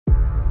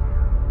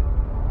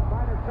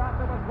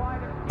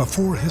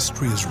Before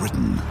history is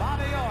written,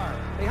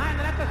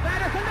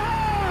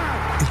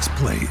 it's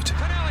played.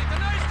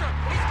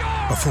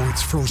 Before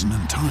it's frozen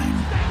in time,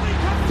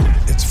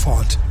 it's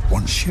fought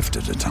one shift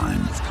at a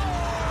time.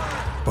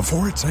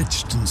 Before it's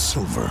etched in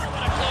silver,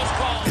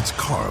 it's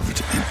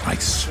carved in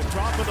ice.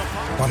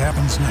 What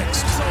happens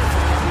next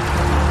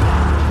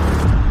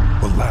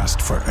will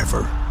last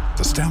forever.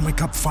 The Stanley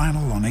Cup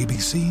Final on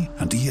ABC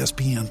and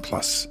ESPN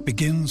Plus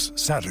begins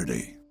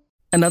Saturday.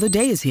 Another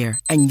day is here,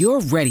 and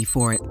you're ready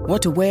for it.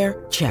 What to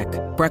wear? Check.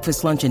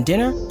 Breakfast, lunch, and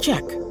dinner?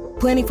 Check.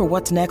 Planning for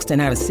what's next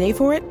and how to save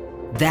for it?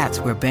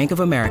 That's where Bank of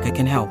America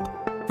can help.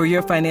 For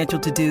your financial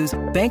to-dos,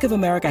 Bank of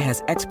America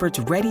has experts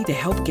ready to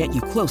help get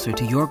you closer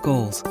to your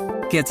goals.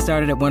 Get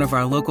started at one of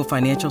our local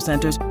financial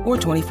centers or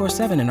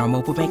 24/7 in our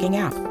mobile banking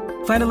app.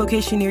 Find a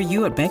location near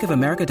you at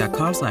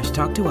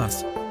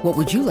bankofamerica.com/talktous. What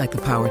would you like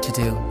the power to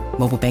do?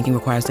 Mobile banking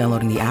requires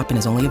downloading the app and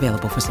is only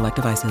available for select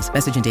devices.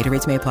 Message and data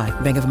rates may apply.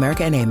 Bank of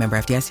America N.A., member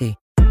FDIC.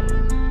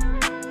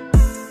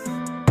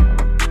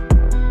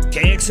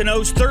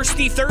 KXNO's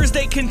Thirsty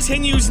Thursday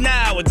continues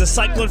now with the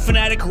Cyclone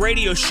Fanatic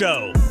Radio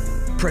Show,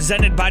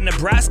 presented by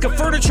Nebraska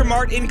Furniture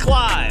Mart in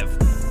Clive.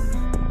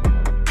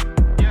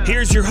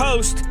 Here's your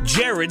host,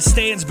 Jared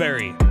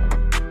Stansberry.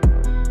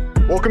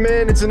 Welcome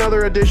in. It's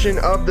another edition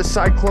of the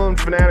Cyclone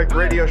Fanatic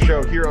Radio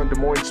Show here on Des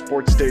Moines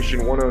Sports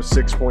Station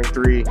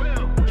 106.3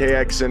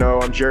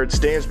 KXNO. I'm Jared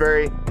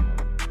Stansberry.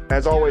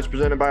 As always,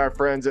 presented by our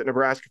friends at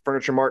Nebraska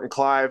Furniture Mart in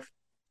Clive.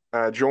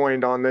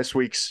 Joined on this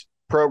week's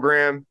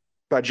program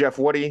by Jeff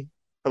Woody.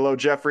 Hello,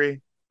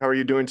 Jeffrey. How are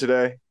you doing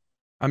today?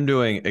 I'm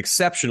doing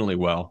exceptionally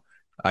well.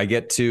 I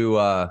get to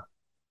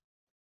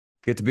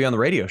be on the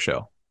radio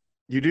show.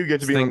 You do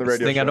get to be on the radio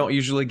show. Thing I don't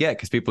usually get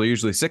because people are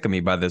usually sick of me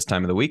by this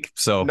time of the week.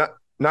 So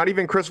not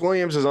even Chris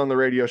Williams is on the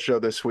radio show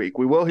this week.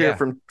 We will hear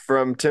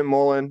from Tim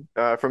Mullen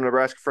from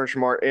Nebraska Furniture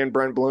Mart and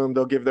Brent Bloom.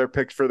 They'll give their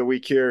picks for the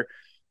week here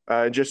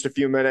in just a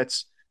few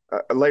minutes.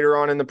 Later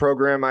on in the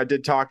program, I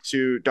did talk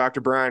to Dr.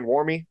 Brian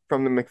Warmy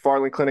from the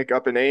McFarland Clinic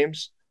up in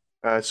Ames.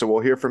 So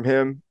we'll hear from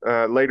him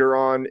later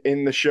on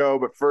in the show.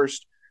 But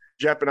first,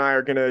 Jeff and I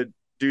are going to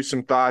do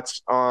some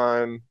thoughts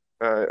on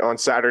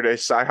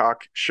Saturday's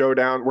Cyhawk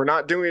Showdown. We're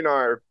not doing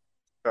our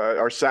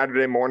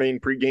Saturday morning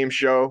pregame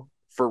show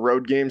for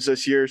road games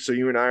this year. So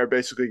you and I are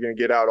basically going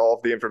to get out all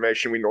of the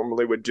information we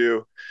normally would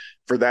do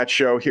for that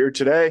show here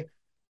today.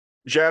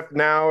 Jeff,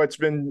 now it's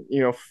been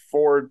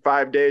 4 or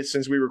 5 days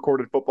since we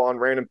recorded Football and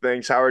Random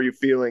Things. How are you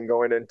feeling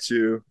going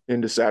into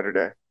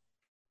Saturday?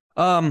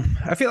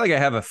 I feel like I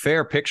have a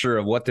fair picture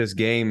of what this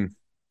game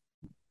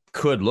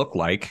could look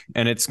like,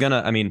 and it's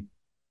gonna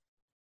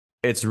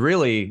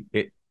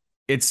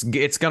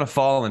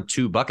fall in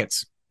two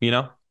buckets.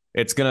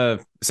 It's gonna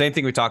same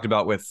thing we talked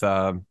about with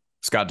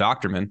Scott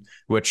Docterman,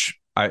 which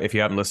if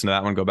you haven't listened to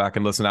that one, go back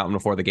and listen to that one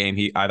before the game.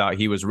 I thought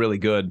he was really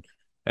good,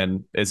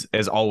 and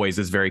as always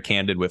is very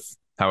candid with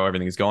how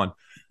everything is going.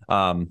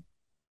 And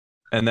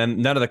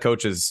then none of the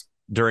coaches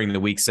during the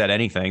week said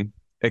anything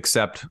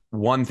except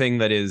one thing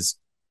that is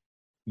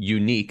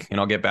unique, and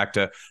I'll get back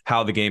to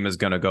how the game is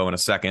going to go in a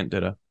second.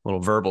 Did a little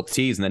verbal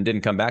tease and then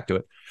didn't come back to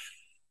it.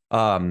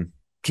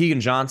 Keegan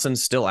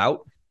Johnson's still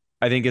out,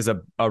 I think is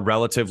a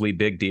relatively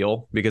big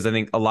deal, because I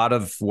think a lot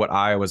of what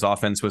Iowa's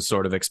offense was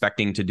sort of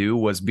expecting to do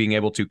was being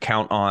able to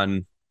count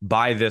on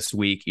by this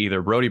week,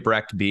 either Brody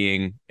Brecht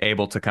being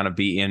able to kind of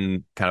be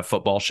in kind of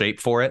football shape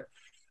for it,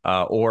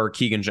 or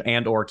Keegan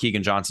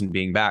Johnson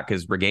being back,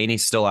 because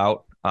Reganey's still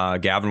out.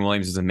 Gavin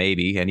Williams is a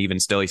maybe, and even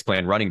still he's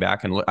playing running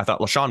back. And I thought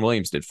LaShawn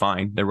Williams did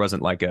fine. There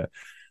wasn't like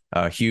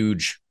a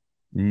huge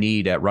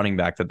need at running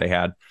back that they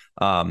had.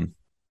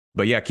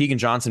 But yeah, Keegan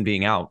Johnson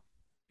being out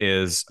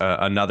is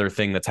another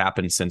thing that's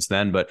happened since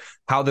then. But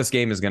how this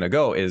game is going to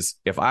go is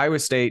if Iowa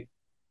State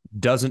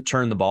doesn't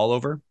turn the ball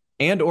over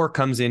and or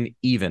comes in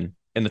even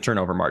in the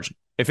turnover margin.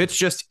 If it's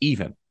just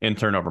even in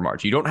turnover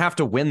margin, you don't have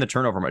to win the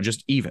turnover margin,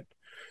 just even.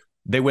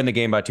 They win the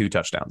game by 2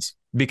 touchdowns,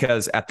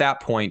 because at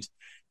that point,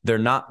 they're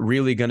not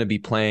really going to be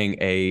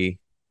playing a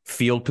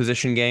field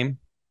position game,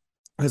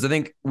 because I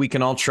think we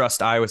can all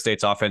trust Iowa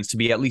State's offense to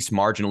be at least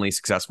marginally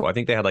successful. I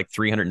think they had like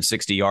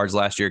 360 yards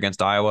last year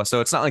against Iowa,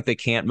 so it's not like they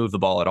can't move the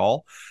ball at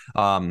all.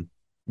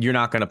 You're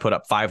not going to put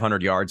up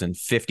 500 yards and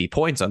 50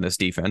 points on this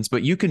defense,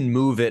 but you can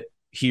move it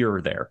here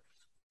or there.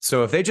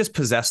 So if they just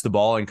possess the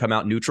ball and come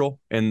out neutral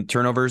in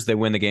turnovers, they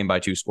win the game by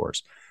 2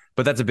 scores.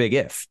 But that's a big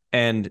if.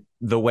 And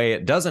the way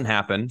it doesn't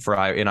happen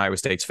in Iowa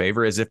State's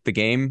favor is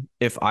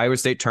if Iowa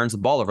State turns the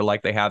ball over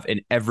like they have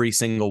in every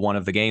single one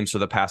of the games for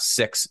the past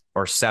 6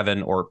 or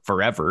 7 or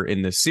forever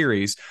in this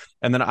series,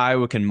 and then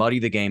Iowa can muddy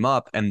the game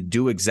up and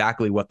do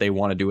exactly what they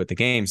want to do with the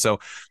game. So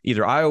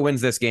either Iowa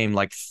wins this game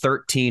like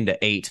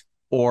 13-8,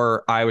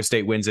 or Iowa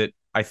State wins it,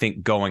 I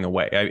think, going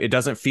away. It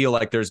doesn't feel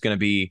like there's going to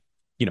be,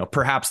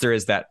 perhaps there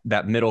is that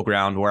middle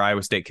ground where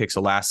Iowa State kicks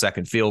a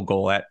last-second field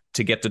goal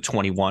to get to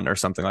 21 or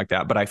something like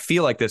that. But I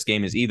feel like this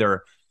game is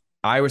either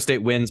Iowa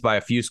State wins by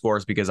a few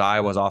scores because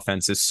Iowa's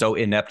offense is so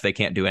inept they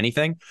can't do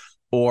anything,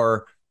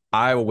 or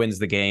Iowa wins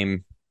the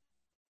game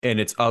and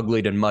it's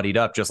uglied and muddied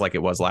up just like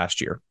it was last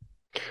year.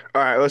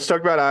 All right, let's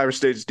talk about Iowa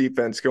State's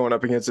defense going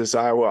up against this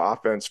Iowa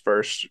offense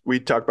first. We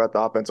talk about the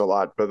offense a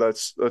lot, but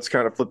let's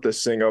kind of flip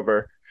this thing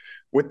over.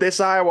 With this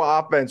Iowa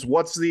offense,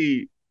 what's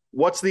the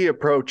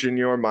approach in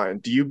your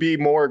mind? Do you be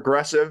more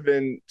aggressive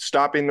in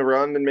stopping the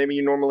run than maybe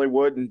you normally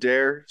would and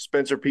dare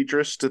Spencer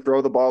Petras to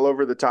throw the ball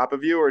over the top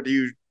of you, or do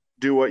you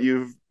do what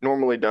you've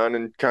normally done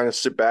and kind of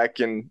sit back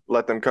and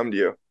let them come to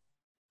you?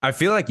 I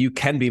feel like you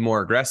can be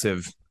more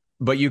aggressive,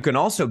 but you can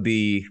also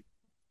be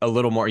a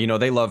little more,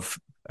 they love,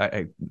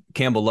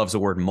 Campbell loves the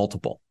word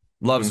multiple,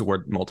 the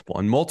word multiple,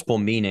 and multiple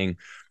meaning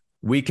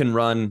we can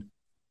run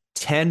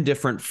 10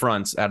 different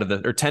fronts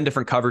or 10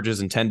 different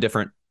coverages and 10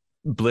 different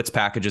blitz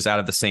packages out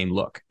of the same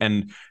look.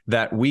 And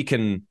that we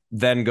can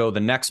then go the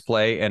next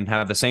play and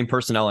have the same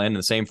personnel in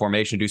the same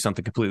formation, do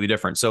something completely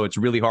different. So it's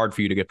really hard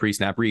for you to get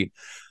pre-snap read.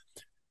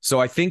 So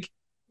I think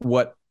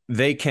what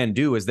they can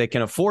do is they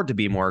can afford to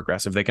be more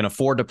aggressive. They can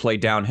afford to play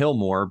downhill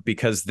more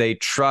because they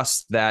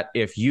trust that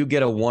if you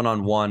get a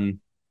one-on-one,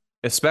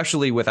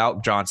 especially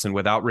without Johnson,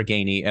 without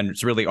Reganey, and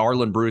it's really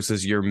Arlen Bruce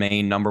is your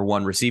main number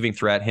one receiving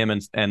threat, him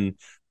and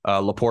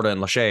Laporta and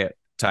Lachey at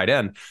tight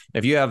end.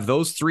 If you have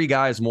those three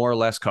guys more or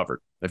less covered,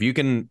 if you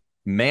can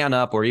man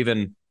up or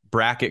even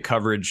bracket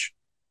coverage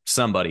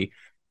somebody,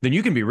 then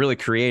you can be really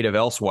creative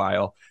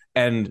elsewhere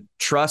and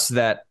trust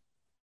that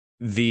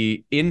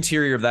the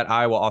interior of that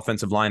Iowa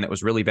offensive line that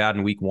was really bad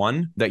in week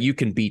one, that you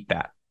can beat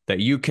that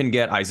you can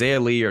get Isaiah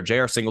Lee or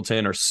J.R.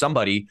 Singleton or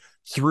somebody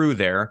through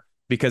there.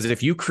 Because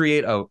if you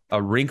create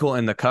a wrinkle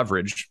in the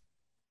coverage,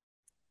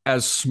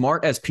 as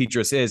smart as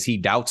Petras is, he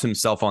doubts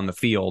himself on the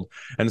field.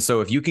 And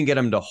so if you can get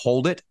him to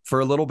hold it for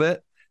a little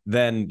bit,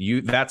 then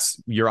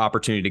that's your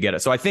opportunity to get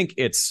it. So I think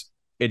it's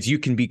you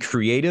can be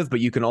creative, but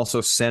you can also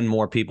send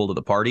more people to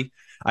the party.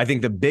 I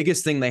think the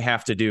biggest thing they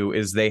have to do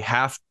is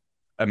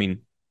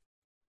in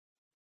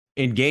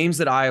games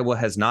that Iowa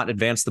has not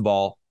advanced the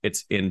ball,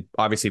 it's in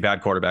obviously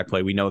bad quarterback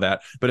play. We know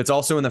that, but it's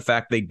also in the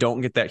fact they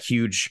don't get that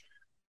huge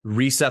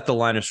reset the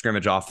line of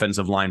scrimmage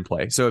offensive line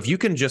play. So if you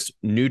can just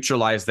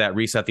neutralize that,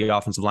 reset the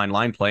offensive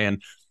line play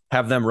and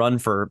have them run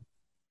for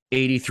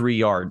 83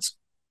 yards,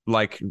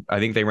 like I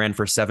think they ran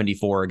for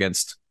 74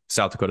 against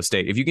South Dakota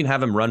State. If you can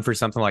have them run for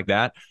something like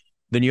that,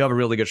 then you have a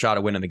really good shot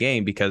at winning the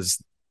game because,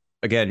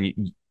 again,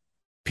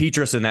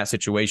 Petras in that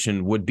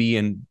situation would be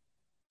in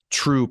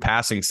true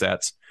passing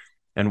sets.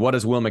 And what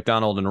does Will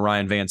McDonald and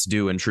Ryan Vance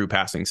do in true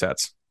passing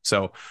sets?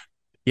 So,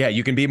 yeah,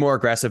 you can be more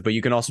aggressive, but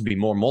you can also be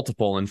more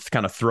multiple and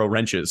kind of throw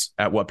wrenches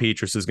at what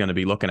Petras is going to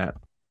be looking at.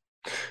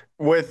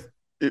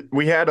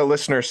 We had a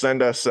listener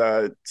send us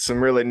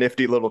some really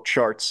nifty little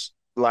charts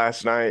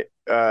last night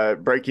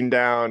breaking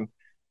down.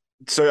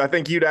 So I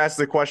think you'd asked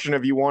the question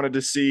if you wanted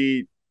to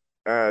see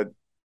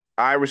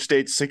Iowa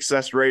State's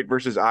success rate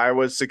versus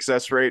Iowa's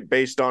success rate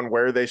based on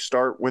where they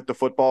start with the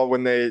football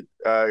when they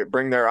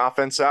bring their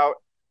offense out.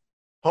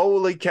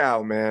 Holy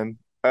cow, man.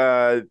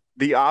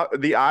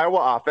 The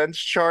Iowa offense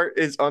chart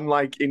is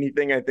unlike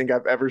anything I think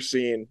I've ever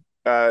seen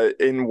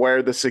in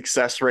where the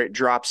success rate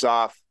drops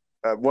off.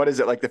 What is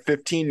it, like the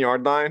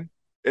 15-yard line?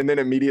 And then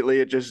immediately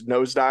it just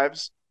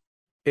nosedives?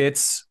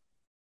 It's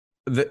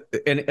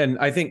and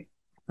I think,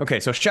 okay,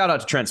 so shout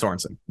out to Trent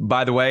Sorensen.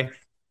 By the way,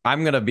 I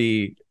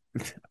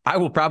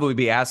will probably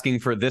be asking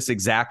for this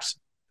exact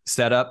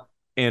setup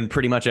in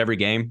pretty much every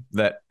game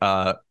that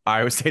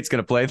Iowa State's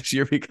going to play this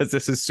year because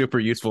this is super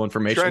useful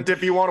information. Trent,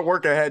 if you want to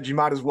work ahead, you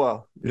might as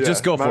well. Yeah,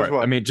 just go for it.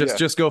 Well. I mean,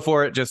 just go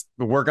for it.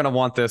 We're going to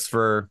want this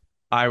for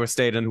Iowa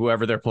State and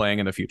whoever they're playing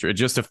in the future.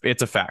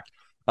 It's a fact.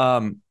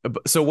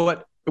 So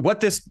what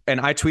this,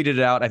 and I tweeted it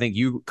out. I think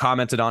you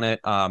commented on it.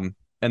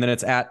 And then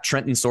it's at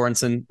Trenton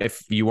Sorensen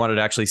if you wanted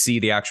to actually see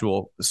the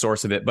actual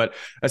source of it. But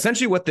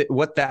essentially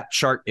what that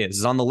chart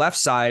is on the left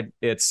side,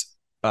 it's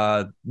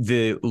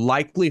the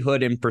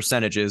likelihood in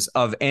percentages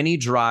of any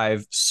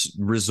drive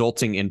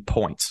resulting in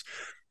points.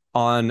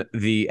 On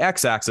the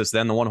x-axis,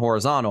 then the one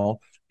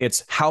horizontal,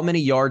 it's how many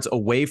yards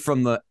away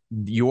from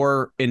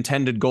your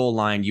intended goal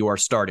line you are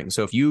starting.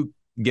 So if you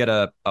get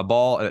a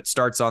ball that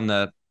starts on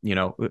the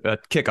a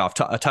kickoff,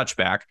 a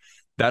touchback,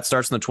 that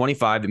starts on the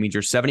 25. That means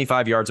you're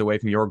 75 yards away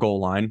from your goal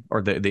line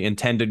or the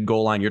intended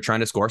goal line you're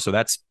trying to score. So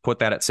put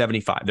that at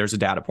 75. There's a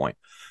data point.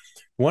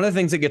 One of the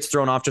things that gets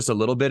thrown off just a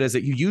little bit is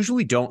that you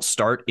usually don't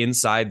start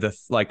inside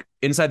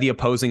the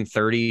opposing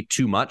 30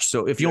 too much.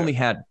 So if you only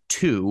had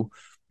two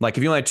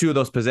of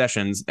those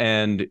possessions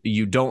and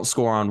you don't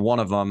score on one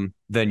of them,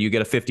 then you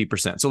get a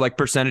 50%. So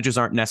percentages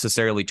aren't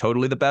necessarily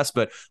totally the best,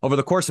 but over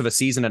the course of a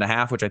season and a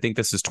half, which I think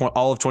this is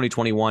all of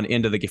 2021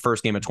 into the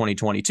first game of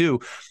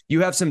 2022,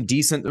 you have some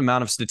decent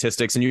amount of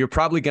statistics and you're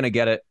probably going to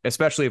get it,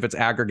 especially if it's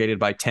aggregated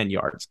by 10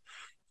 yards.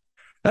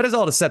 That is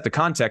all to set the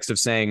context of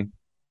saying,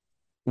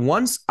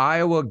 once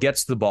Iowa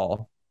gets the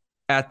ball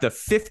at the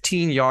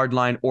 15-yard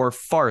line or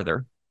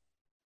farther,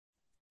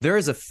 there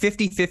is a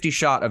 50-50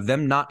 shot of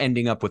them not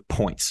ending up with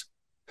points.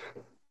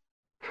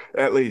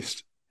 At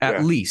least,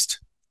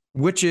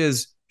 which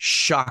is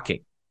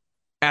shocking.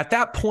 At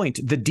that point,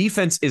 the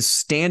defense is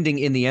standing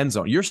in the end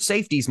zone. Your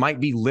safeties might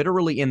be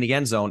literally in the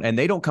end zone, and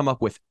they don't come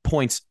up with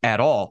points at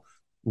all,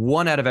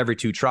 1 out of every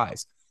 2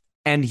 tries.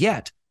 And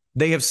yet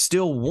they have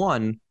still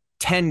won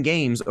 10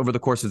 games over the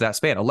course of that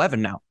span,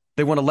 11 now.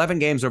 They won 11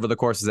 games over the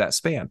course of that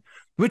span,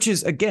 which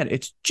is, again,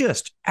 it's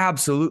just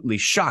absolutely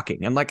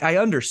shocking. And like, I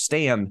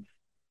understand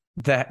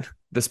that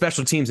the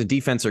special teams and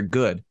defense are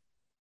good,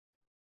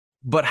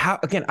 but how,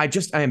 again, I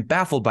am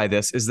baffled by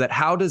this, is that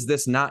how do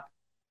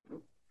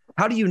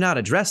you not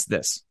address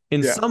this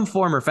in some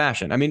form or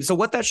fashion? I mean, so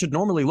what that should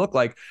normally look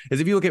like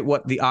is if you look at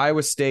what the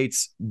Iowa State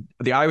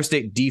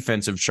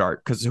defensive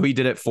chart, because we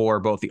did it for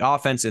both the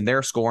offense and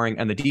their scoring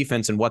and the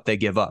defense and what they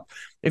give up.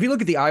 If you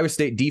look at the Iowa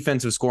State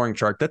defensive scoring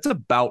chart, that's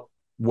about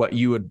what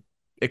you would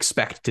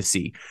expect to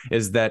see,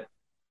 is that,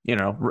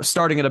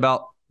 starting at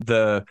about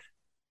the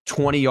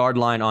 20-yard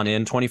line on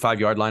in,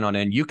 25-yard line on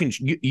in,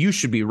 you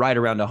should be right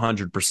around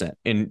 100%.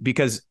 And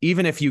because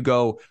even if you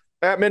go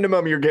at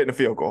minimum, you're getting a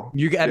field goal.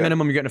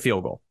 Minimum, you're getting a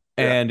field goal.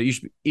 Yeah. And you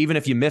should, even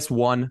if you miss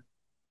one,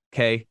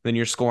 okay, then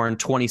you're scoring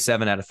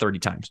 27 out of 30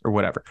 times or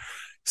whatever.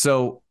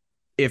 So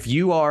if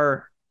you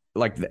are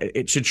like,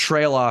 it should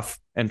trail off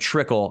and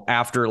trickle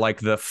after like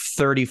the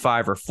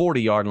 35 or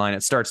 40-yard line.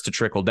 It starts to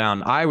trickle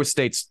down. Iowa's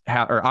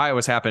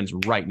happens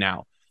right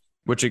now,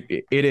 which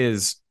it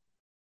is,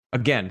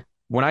 again,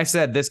 when I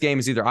said this game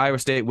is either Iowa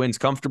State wins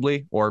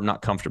comfortably or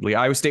not comfortably,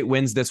 Iowa State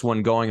wins this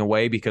one going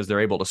away because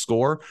they're able to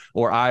score,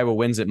 or Iowa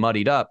wins it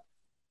muddied up.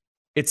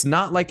 It's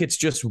not like it's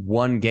just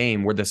one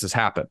game where this has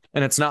happened.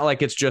 And it's not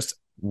like it's just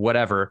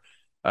whatever,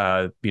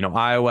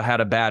 Iowa had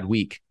a bad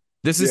week.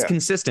 This is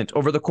consistent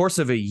over the course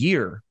of a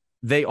year.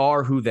 They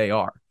are who they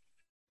are.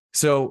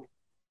 So,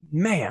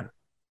 man,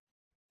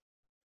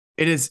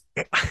 it is.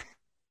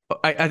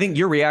 I think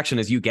your reaction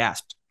is you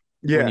gasped.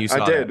 Yeah,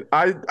 I did.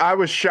 I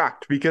was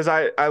shocked because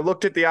I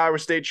looked at the Iowa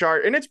State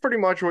chart, and it's pretty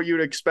much what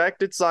you'd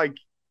expect. It's like,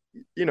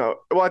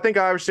 I think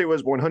Iowa State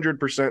was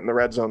 100% in the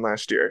red zone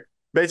last year.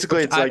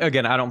 Basically, it's like,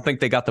 again, I don't think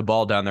they got the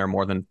ball down there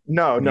more than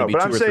but two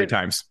or three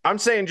times. I'm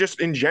saying just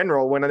in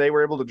general, when they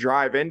were able to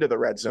drive into the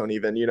red zone,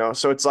 even,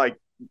 so it's like,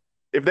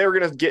 if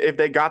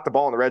they got the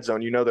ball in the red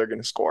zone, they're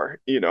going to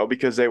score,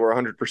 because they were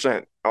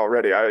 100%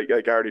 already. I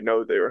already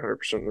know they were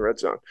 100% in the red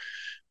zone,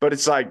 but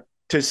it's like,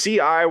 to see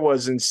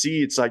Iowa's and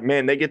see, it's like,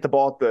 man, they get the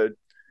ball at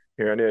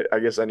I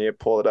guess I need to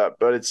pull it up,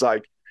 but it's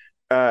like,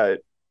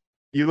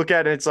 you look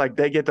at it, it's like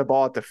they get the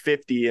ball at the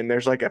 50 and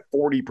there's like a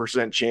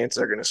 40% chance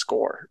they're going to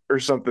score or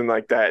something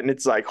like that. And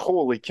it's like,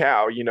 holy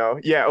cow,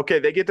 yeah. Okay.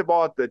 They get the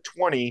ball at the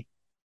 20.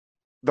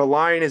 The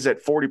line is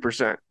at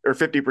 40% or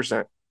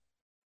 50%.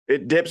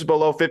 It dips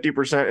below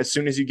 50% as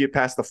soon as you get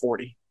past the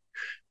 40.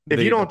 If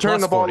you don't turn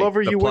the ball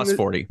over, you win. Plus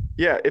 40.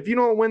 Yeah. If you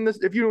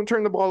don't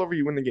turn the ball over,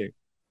 you win the game.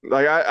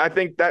 Like, I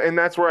think that, and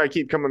that's where I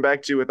keep coming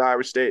back to with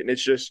Iowa State. And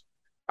it's just,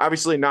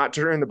 obviously not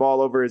turning the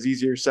ball over is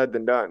easier said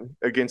than done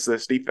against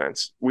this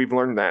defense. We've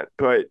learned that.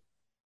 But,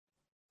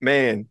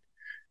 man,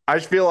 I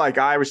just feel like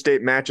Iowa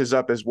State matches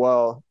up as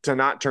well to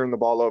not turn the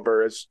ball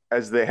over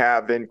as they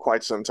have in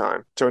quite some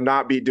time, to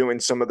not be doing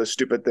some of the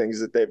stupid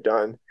things that they've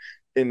done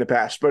in the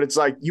past. But it's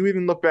like, you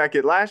even look back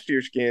at last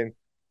year's game.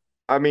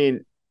 I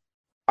mean,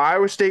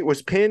 Iowa State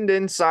was pinned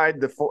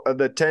inside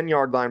the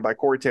 10-yard line by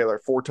Corey Taylor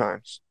 4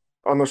 times.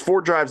 On those 4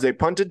 drives, they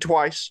punted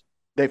twice,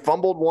 they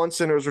fumbled once,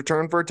 and it was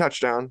returned for a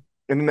touchdown,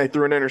 and then they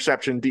threw an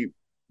interception deep.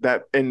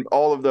 And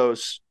all of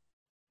those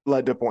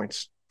led to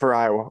points for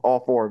Iowa,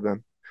 all 4 of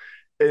them.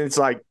 And it's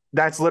like,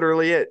 that's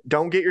literally it.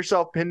 Don't get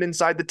yourself pinned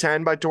inside the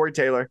 10 by Corey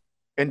Taylor,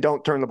 and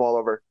don't turn the ball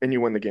over, and you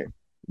win the game.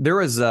 There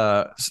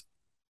are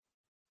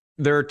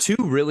 2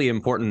 really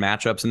important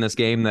matchups in this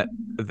game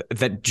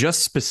that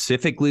just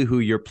specifically who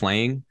you're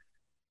playing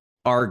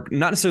are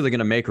not necessarily going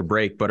to make or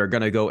break, but are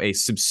going to go a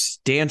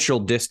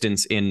substantial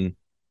distance in,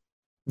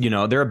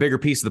 they're a bigger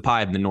piece of the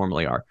pie than they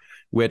normally are,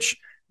 which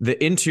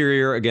the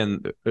interior,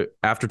 again,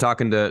 after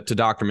talking to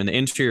Doctorman, the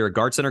interior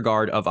guard center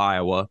guard of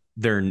Iowa,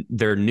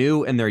 they're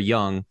new and they're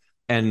young,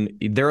 and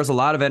there is a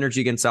lot of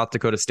energy against South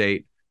Dakota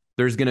State.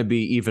 There's going to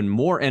be even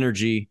more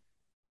energy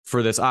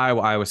for this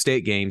Iowa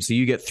State game. So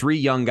you get 3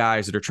 young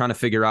guys that are trying to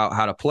figure out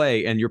how to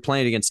play, and you're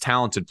playing against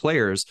talented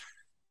players.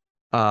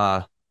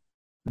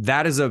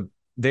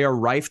 They are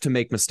rife to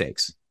make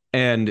mistakes.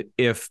 And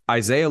if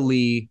Isaiah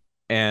Lee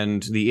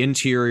and the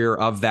interior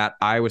of that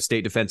Iowa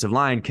State defensive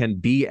line can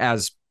be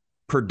as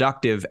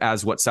productive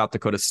as what South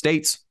Dakota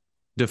State's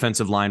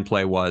defensive line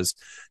play was,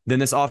 then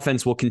this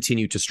offense will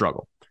continue to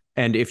struggle.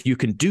 And if you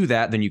can do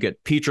that, then you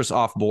get Petrus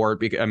off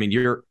board. I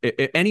mean,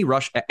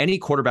 any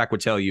quarterback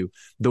would tell you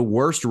the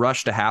worst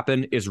rush to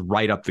happen is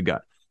right up the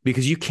gut,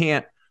 because you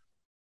can't,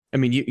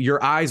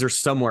 your eyes are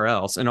somewhere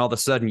else, and all of a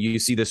sudden you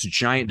see this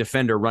giant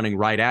defender running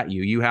right at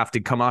you. You have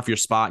to come off your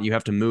spot. You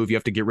have to move. You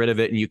have to get rid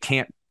of it, and you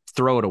can't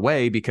throw it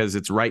away because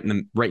it's right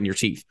in your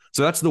teeth.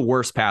 So that's the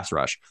worst pass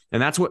rush,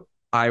 and that's what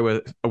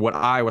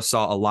Iowa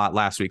saw a lot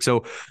last week.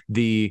 So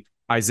the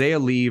Isaiah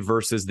Lee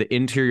versus the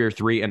interior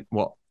 3, and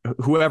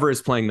whoever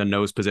is playing the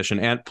nose position,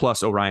 and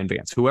plus Orion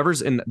Vance,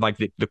 whoever's in like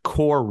the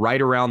core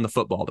right around the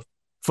football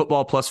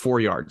plus 4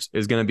 yards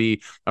is going to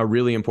be a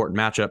really important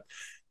matchup.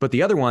 But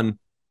the other one,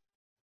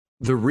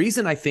 the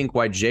reason I think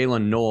why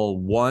Jalen Knoll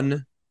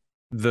won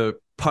the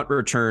punt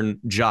return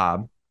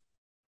job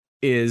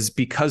is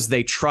because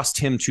they trust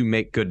him to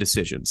make good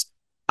decisions.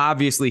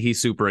 Obviously,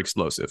 he's super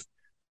explosive,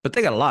 but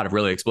they got a lot of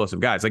really explosive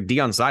guys like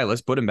Deion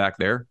Silas. Put him back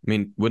there. I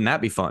mean, wouldn't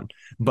that be fun?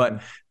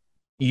 But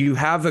you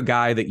have a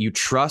guy that you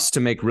trust to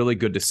make really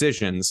good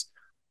decisions,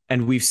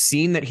 and we've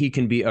seen that he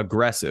can be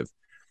aggressive.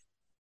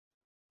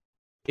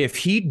 If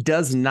he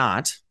does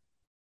not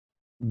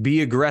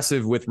be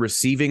aggressive with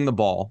receiving the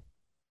ball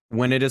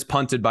when it is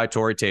punted by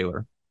Tory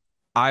Taylor,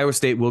 Iowa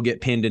State will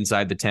get pinned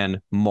inside the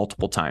 10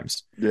 multiple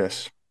times.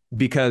 Yes.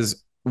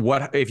 Because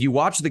if you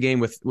watch the game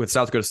with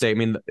South Dakota State, I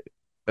mean,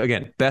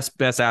 again, best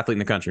athlete in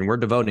the country, and we're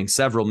devoting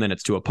several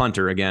minutes to a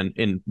punter again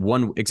in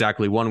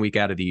exactly 1 week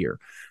out of the year.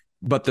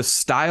 But the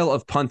style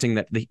of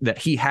punting that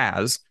he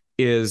has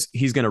is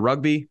he's going to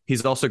rugby.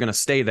 He's also going to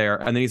stay there.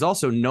 And then he's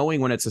also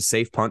knowing when it's a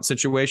safe punt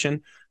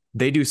situation.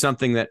 They do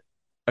something that,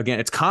 again,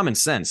 it's common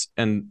sense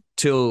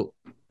until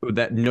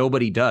that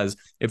nobody does.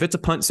 If it's a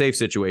punt safe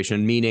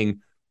situation,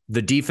 meaning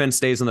the defense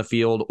stays on the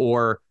field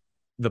or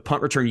the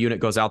punt return unit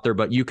goes out there,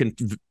 but you can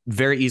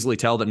very easily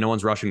tell that no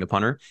one's rushing the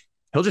punter,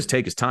 he'll just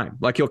take his time.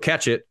 Like he'll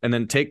catch it and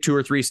then take 2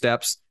 or 3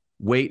 steps,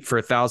 wait for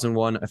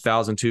 1,001,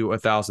 1,002,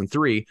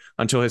 1,003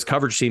 until his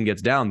coverage team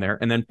gets down there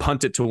and then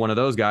punt it to one of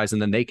those guys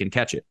and then they can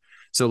catch it.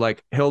 So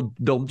like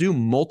they'll do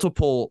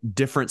multiple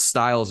different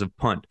styles of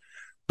punt.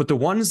 But the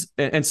ones,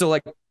 and so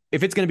like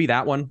if it's going to be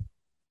that one,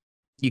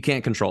 you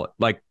can't control it.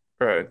 Like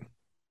right.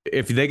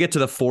 If they get to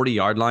the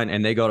 40-yard line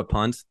and they go to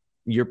punt,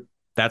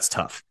 that's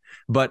tough.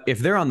 But if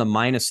they're on the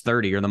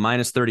 -30 or the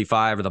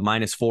 -35 or the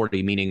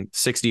 -40, meaning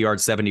 60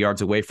 yards, 70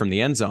 yards away from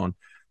the end zone,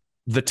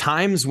 the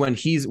times when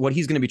what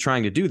he's going to be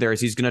trying to do there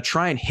is he's going to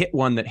try and hit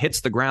one that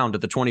hits the ground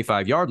at the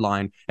 25-yard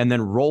line and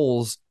then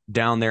rolls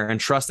down there and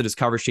trust that his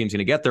coverage team's going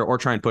to get there or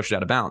try and push it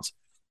out of bounds.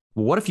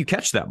 Well, what if you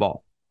catch that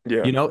ball?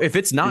 Yeah. If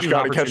it's not, you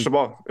got to catch the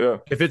ball. Yeah.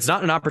 If it's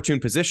not an opportune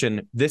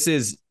position,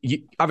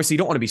 obviously you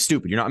don't want to be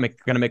stupid. You're not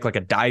going to make like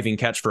a diving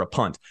catch for a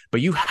punt, but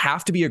you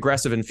have to be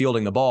aggressive in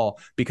fielding the ball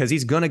because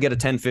he's going to get a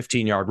 10,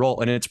 15-yard roll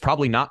and it's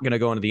probably not going to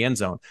go into the end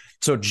zone.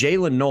 So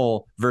Jalen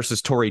Knoll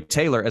versus Tory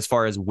Taylor, as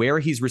far as where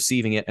he's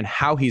receiving it and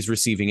how he's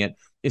receiving it,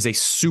 is a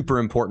super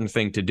important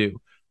thing to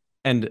do.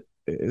 And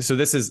so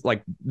this is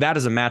like, that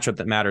is a matchup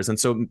that matters. And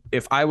so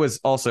if I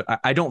was also,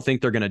 I don't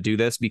think they're going to do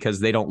this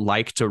because they don't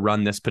like to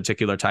run this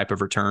particular type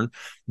of return.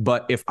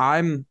 But if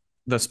I'm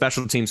the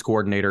special teams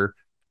coordinator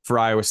for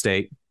Iowa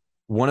State,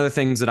 one of the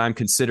things that I'm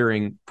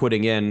considering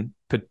putting in,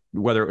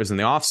 whether it was in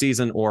the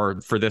offseason or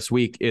for this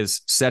week,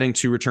 is setting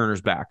 2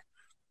 returners back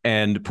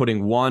and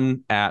putting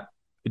one at,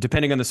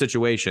 depending on the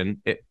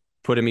situation,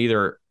 put them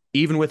either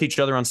even with each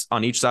other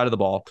on each side of the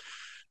ball,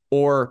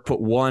 or put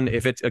one,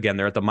 if it's, again,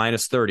 they're at the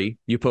 -30,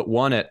 you put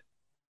one at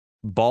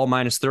ball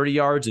 -30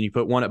 yards and you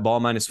put one at ball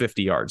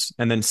 -50 yards.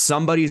 And then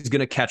somebody's going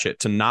to catch it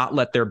to not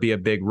let there be a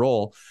big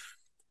roll.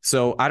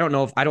 So I don't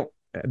know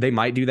they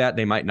might do that.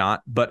 They might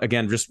not. But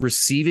again, just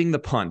receiving the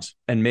punt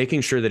and making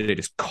sure that it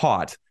is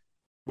caught,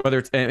 whether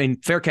it's,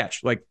 fair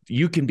catch, like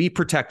you can be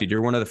protected.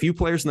 You're one of the few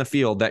players in the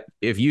field that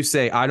if you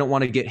say, I don't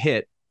want to get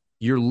hit,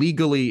 you're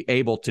legally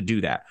able to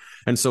do that.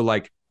 And so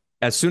like,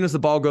 as soon as the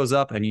ball goes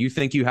up and you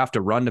think you have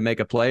to run to make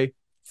a play,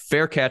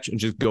 fair catch and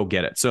just go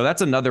get it. So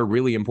that's another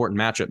really important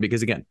matchup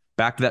because, again,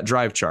 back to that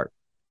drive chart.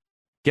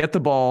 Get the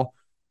ball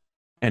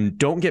and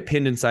don't get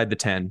pinned inside the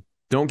 10.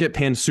 Don't get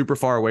pinned super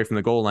far away from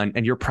the goal line,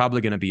 and you're probably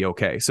going to be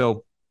okay.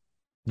 So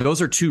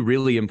those are 2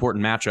 really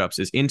important matchups,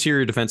 is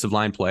interior defensive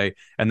line play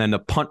and then the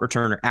punt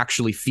returner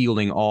actually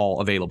fielding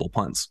all available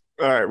punts.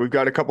 All right, we've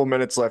got a couple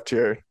minutes left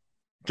here.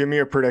 Give me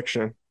a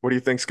prediction. What do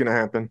you think's going to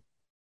happen?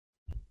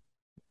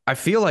 I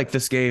feel like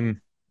this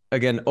game,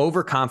 again,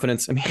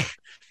 overconfidence. I mean,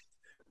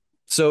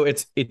 so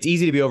it's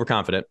easy to be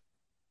overconfident,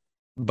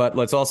 but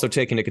let's also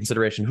take into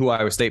consideration who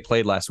Iowa State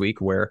played last week,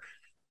 where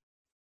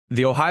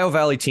the Ohio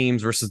Valley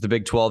teams versus the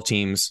Big 12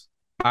 teams,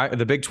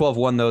 the Big 12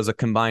 won those a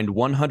combined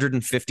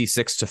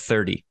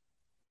 156-30,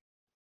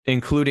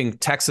 including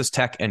Texas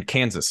Tech and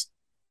Kansas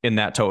in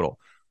that total.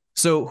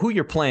 So who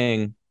you're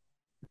playing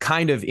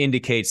kind of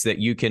indicates that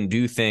you can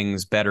do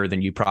things better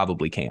than you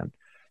probably can.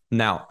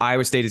 Now,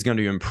 Iowa State is going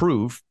to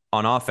improve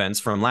on offense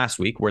from last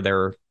week, where there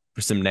were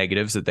some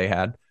negatives that they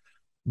had.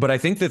 But I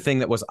think the thing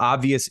that was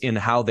obvious in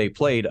how they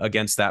played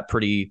against that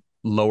pretty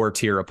lower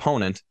tier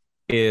opponent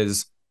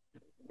is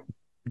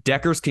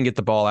Deckers can get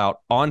the ball out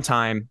on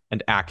time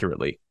and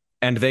accurately,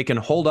 and they can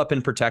hold up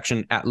in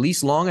protection at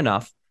least long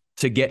enough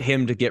to get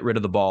him to get rid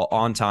of the ball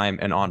on time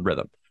and on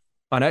rhythm.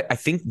 And I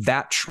think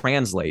that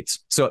translates.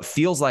 So it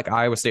feels like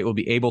Iowa State will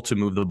be able to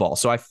move the ball.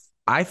 So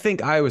I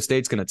think Iowa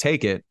State's going to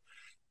take it,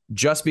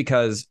 just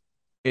because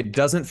it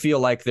doesn't feel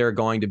like they're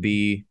going to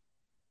be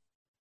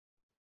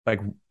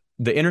like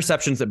the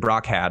interceptions that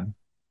Brock had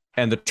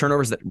and the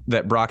turnovers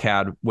that Brock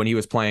had when he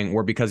was playing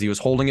were because he was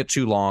holding it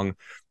too long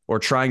or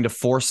trying to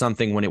force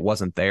something when it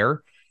wasn't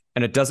there.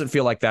 And it doesn't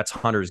feel like that's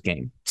Hunter's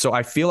game. So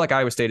I feel like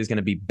Iowa State is going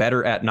to be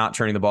better at not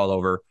turning the ball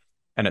over.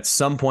 And at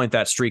some point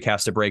that streak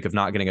has to break of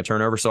not getting a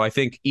turnover. So I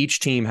think each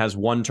team has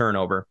 1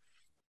 turnover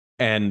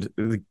and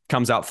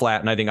comes out flat.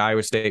 And I think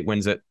Iowa State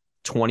wins it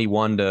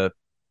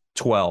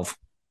 21-12.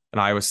 And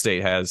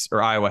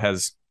Iowa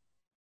has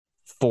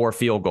 4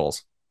 field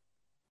goals.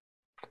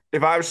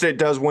 If Iowa State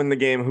does win the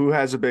game, who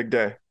has a big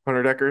day?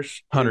 Hunter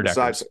Dekkers? Hunter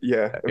Dekkers.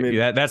 Yeah. I mean,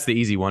 that's the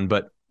easy one,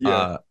 but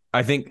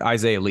I think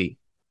Isaiah Lee.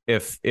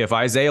 If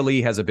Isaiah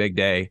Lee has a big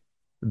day,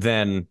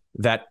 then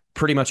that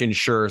pretty much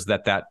ensures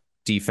that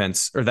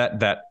defense or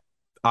that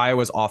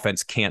Iowa's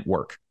offense can't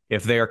work.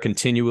 If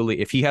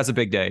he has a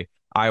big day,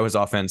 Iowa's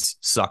offense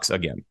sucks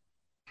again.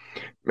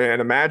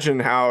 Man, imagine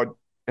how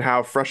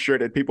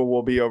frustrated people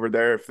will be over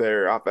there if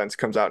their offense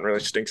comes out and really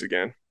stinks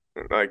again.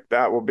 Like,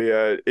 that will be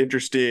a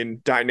interesting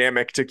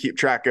dynamic to keep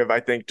track of, I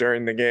think,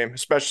 during the game,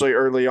 especially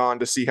early on,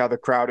 to see how the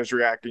crowd is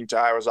reacting to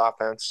Iowa's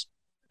offense.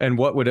 And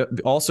what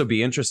would also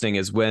be interesting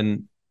is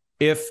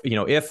if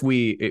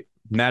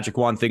magic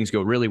wand things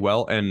go really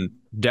well and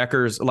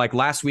Dekkers, like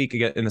last week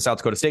in the South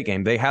Dakota State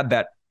game, they had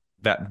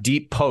that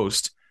deep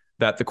post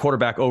that the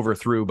quarterback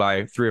overthrew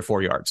by 3 or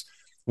 4 yards.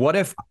 What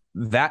if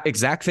that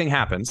exact thing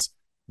happens,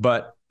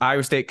 but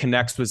Iowa State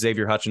connects with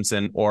Xavier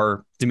Hutchinson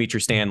or Dimitri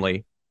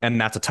Stanley,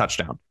 and that's a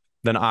touchdown?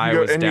 Then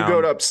Iowa's down. And you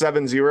go up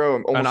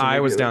 7-0. And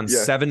Iowa's down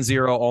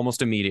 7-0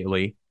 almost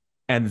immediately.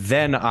 And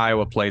then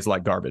Iowa plays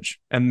like garbage.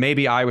 And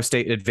maybe Iowa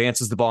State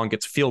advances the ball and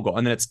gets a field goal.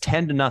 And then it's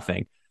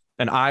 10-0.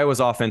 And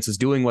Iowa's offense is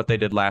doing what they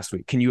did last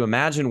week. Can you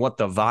imagine what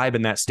the vibe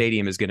in that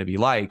stadium is going to be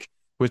like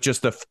with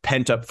just the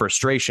pent-up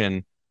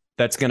frustration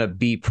that's going to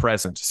be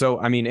present? So,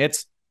 I mean,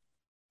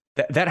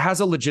 that has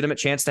a legitimate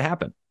chance to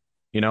happen,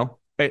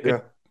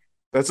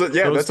 That's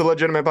a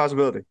legitimate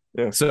possibility.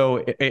 Yeah.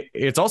 So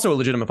it's also a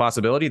legitimate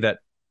possibility that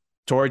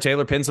Torrey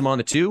Taylor pins him on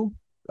the 2.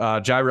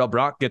 Jairell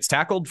Brock gets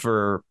tackled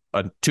for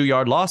a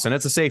 2-yard loss, and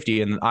it's a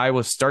safety, and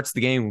Iowa starts the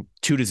game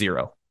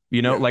 2-0.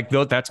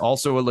 That's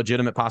also a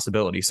legitimate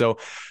possibility. So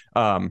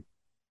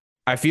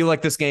I feel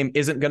like this game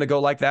isn't going to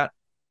go like that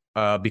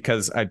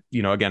because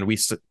again, we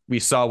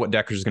saw what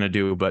Dekkers is going to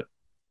do, but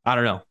I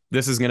don't know.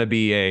 This is going to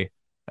be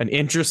an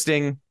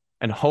interesting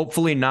and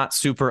hopefully not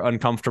super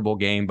uncomfortable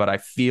game, but I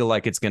feel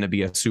like it's going to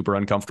be a super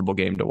uncomfortable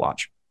game to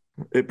watch.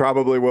 It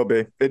probably will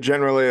be. It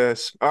generally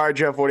is. All right,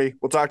 Jeff Woody,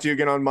 we'll talk to you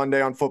again on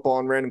Monday on Football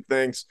and Random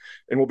Things,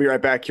 and we'll be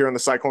right back here on the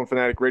Cyclone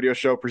Fanatic Radio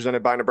Show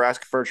presented by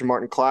Nebraska Furniture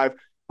Mart and Clive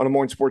on a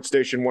morning sports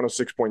station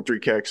 106.3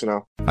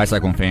 KXNO. Hi,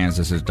 Cyclone fans.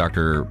 This is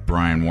Dr.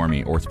 Brian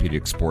Warmy,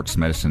 orthopedic sports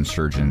medicine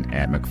surgeon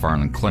at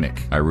McFarland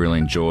Clinic. I really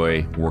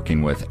enjoy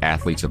working with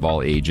athletes of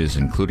all ages,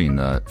 including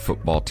the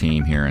football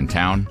team here in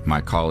town.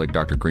 My colleague,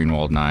 Dr.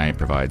 Greenwald, and I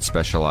provide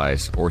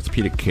specialized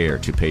orthopedic care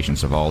to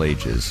patients of all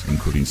ages,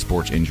 including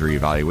sports injury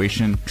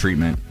evaluation,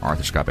 treatment,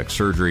 arthroscopic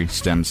surgery,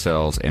 stem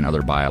cells, and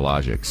other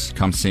biologics.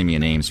 Come see me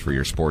in Ames for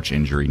your sports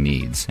injury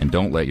needs, and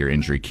don't let your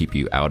injury keep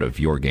you out of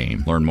your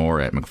game. Learn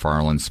more at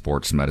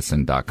McFarlandSportsMedicine.com.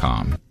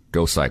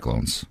 Go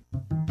Cyclones.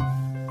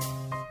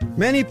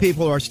 Many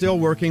people are still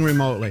working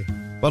remotely,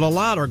 but a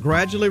lot are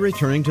gradually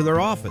returning to their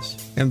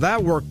office, and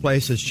that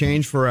workplace has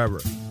changed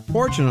forever.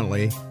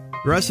 Fortunately,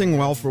 dressing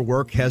well for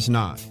work has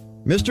not.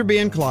 Mr. B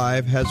and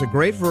Clive has a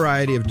great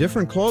variety of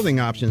different clothing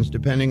options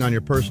depending on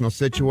your personal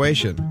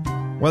situation.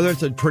 Whether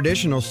it's a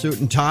traditional suit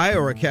and tie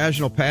or a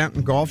casual pant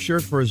and golf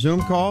shirt for a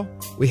Zoom call,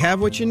 we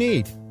have what you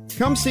need.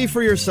 Come see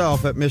for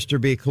yourself at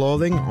Mr. B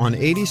Clothing on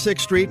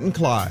 86th Street in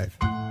Clive.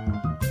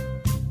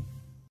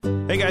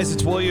 Hey guys,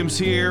 it's Williams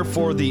here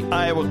for the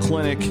Iowa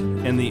Clinic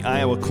and the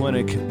Iowa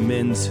Clinic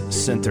Men's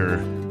Center.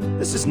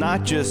 This is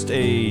not just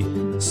a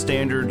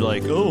standard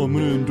I'm going to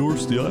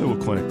endorse the Iowa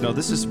Clinic. No,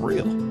 this is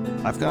real.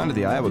 I've gone to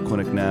the Iowa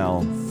Clinic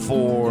now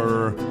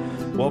for,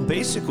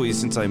 basically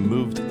since I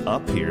moved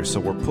up here. So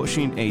we're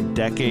pushing a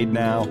decade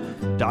now.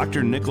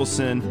 Dr.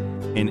 Nicholson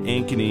in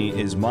Ankeny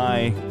is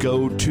my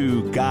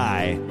go-to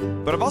guy.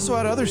 But I've also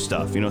had other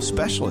stuff,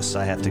 specialists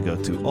I have to go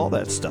to, all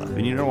that stuff.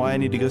 And you know why I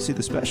need to go see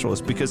the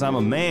specialist? Because I'm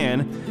a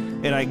man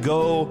and I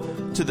go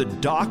to the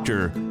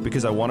doctor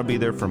because I want to be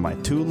there for my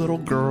 2 little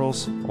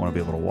girls. I want to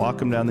be able to walk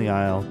them down the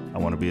aisle. I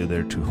want to be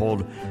there to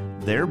hold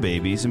their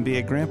babies and be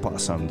a grandpa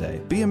someday.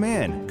 Be a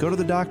man. Go to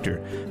the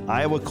doctor.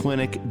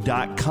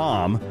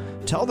 IowaClinic.com.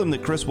 Tell them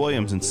that Chris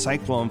Williams and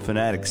Cyclone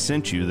Fanatic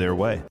sent you their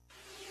way.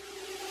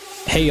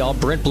 Hey y'all,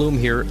 Brent Bloom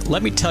here.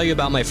 Let me tell you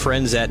about my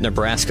friends at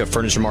Nebraska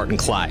Furniture Mart and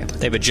Clive.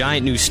 They have a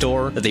giant new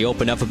store that they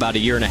opened up about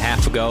 1.5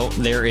 years ago.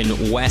 They're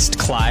in West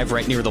Clive,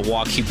 right near the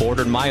Waukee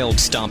border, my old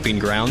stomping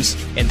grounds.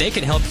 And they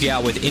can help you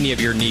out with any of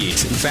your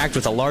needs. In fact,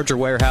 with a larger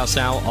warehouse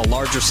now, a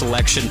larger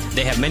selection,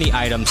 they have many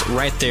items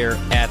right there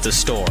at the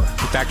store.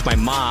 In fact, my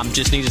mom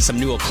just needed some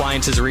new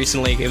appliances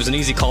recently. It was an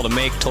easy call to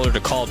make. Told her to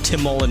call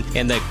Tim Mullen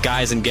and the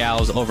guys and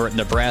gals over at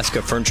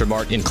Nebraska Furniture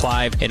Mart in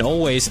Clive. And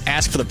always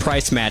ask for the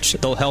price match.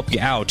 They'll help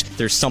you out.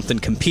 There's something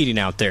competing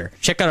out there.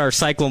 Check out our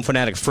Cyclone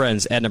Fanatic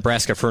friends at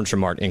Nebraska Furniture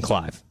Mart in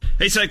Clive.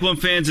 Hey Cyclone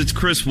fans, it's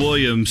Chris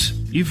Williams.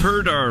 You've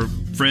heard our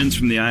friends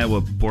from the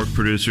Iowa pork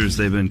producers.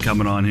 They've been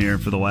coming on here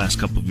for the last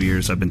couple of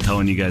years. I've been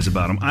telling you guys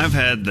about them. I've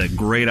had the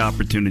great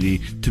opportunity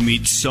to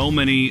meet so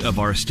many of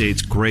our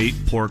state's great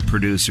pork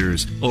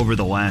producers over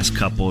the last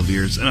couple of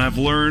years, and I've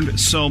learned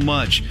so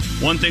much.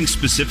 One thing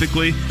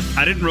specifically,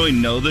 I didn't really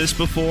know this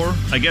before.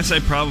 I guess I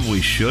probably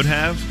should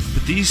have,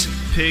 but these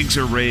pigs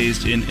are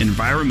raised in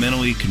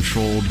environmentally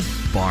controlled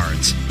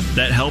barns.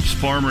 That helps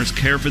farmers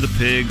care for the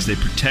pigs. They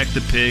protect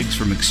the pigs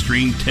from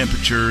extreme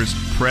temperatures,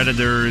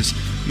 predators,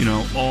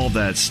 all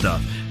that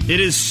stuff. It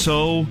is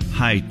so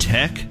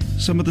high-tech,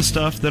 some of the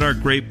stuff that our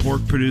great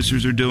pork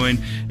producers are doing,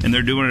 and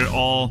they're doing it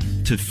all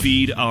to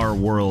feed our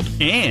world.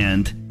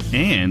 And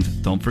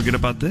don't forget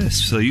about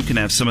this, so you can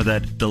have some of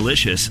that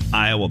delicious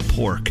Iowa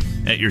pork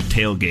at your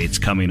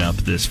tailgates coming up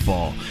this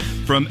fall.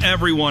 From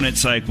everyone at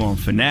Cyclone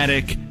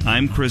Fanatic,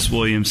 I'm Chris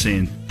Williams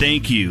saying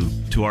thank you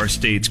to our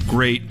state's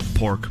great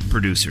pork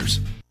producers.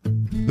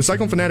 The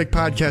Cyclone Fanatic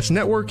Podcast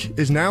Network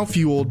is now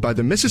fueled by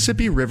the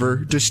Mississippi River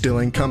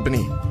Distilling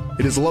Company.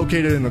 It is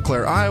located in Eau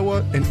Claire,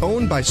 Iowa, and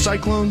owned by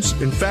Cyclones.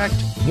 In fact,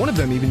 one of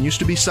them even used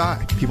to be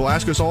Cy. People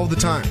ask us all the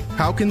time,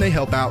 how can they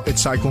help out at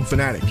Cyclone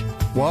Fanatic?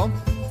 Well,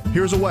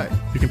 here's a way.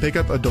 You can pick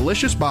up a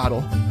delicious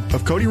bottle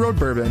of Cody Road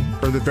Bourbon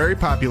or the very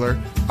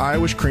popular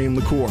Irish Cream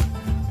Liqueur.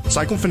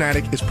 Cyclone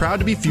Fanatic is proud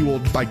to be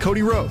fueled by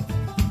Cody Road.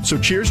 So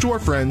cheers to our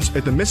friends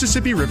at the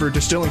Mississippi River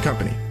Distilling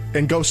Company,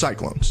 and go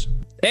Cyclones.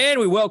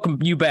 And we welcome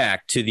you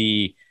back to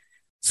the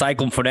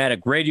Cyclone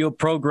Fanatic radio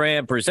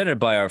program presented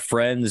by our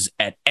friends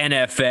at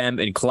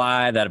NFM in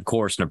Clyde. That, of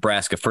course,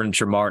 Nebraska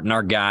Furniture Mart, and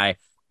our guy,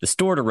 the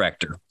store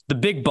director, the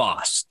big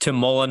boss, Tim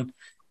Mullen,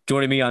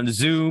 joining me on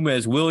Zoom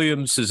as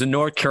Williams is in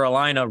North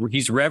Carolina.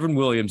 He's Reverend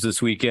Williams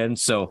this weekend,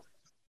 so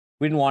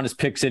we didn't want his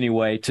picks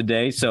anyway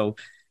today. So,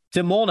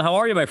 Tim Mullen, how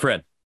are you, my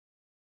friend?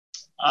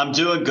 I'm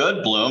doing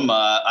good, Bloom.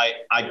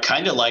 I'd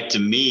kind of like to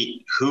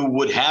meet who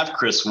would have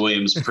Chris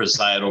Williams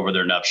preside over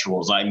their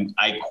nuptials. I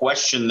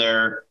question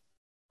their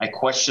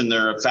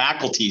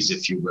faculties,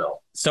 if you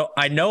will. So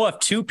I know of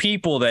two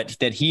people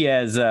that he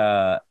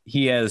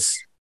has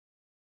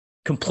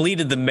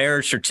completed the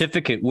marriage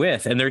certificate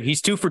with, and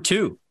he's 2 for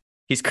 2.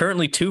 He's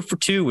currently 2 for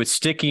 2 with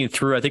sticking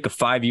through, I think, a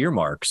 5-year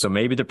mark. So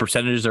maybe the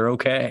percentages are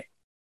okay.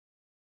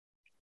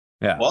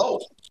 Yeah.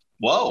 Whoa.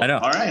 I know.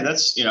 All right.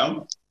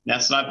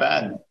 That's not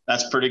bad.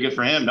 That's pretty good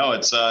for him. No,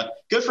 it's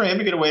good for him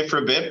to get away for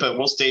a bit, but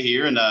we'll stay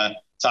here and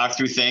talk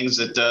through things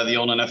at the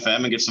old NFM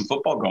and get some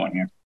football going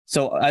here.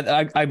 So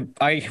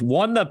I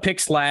won the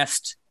picks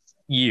last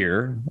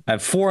year. I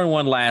have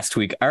 4-1 last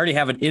week. I already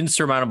have an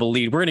insurmountable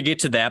lead. We're going to get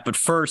to that. But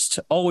first,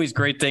 always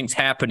great things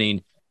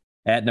happening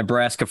at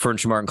Nebraska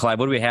Furniture Mart and Clyde.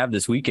 What do we have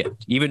this weekend?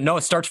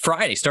 It starts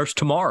Friday, starts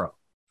tomorrow.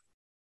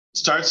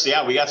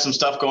 We got some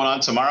stuff going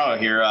on tomorrow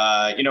here.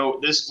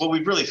 What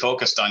we've really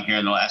focused on here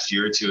in the last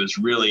year or two is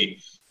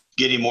really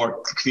getting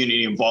more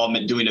community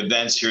involvement, doing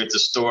events here at the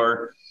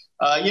store.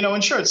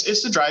 And sure,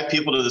 it's to drive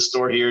people to the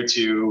store here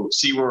to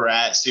see where we're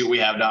at, see what we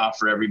have to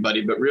offer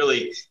everybody. But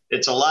really,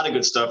 it's a lot of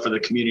good stuff for the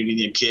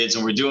community and kids.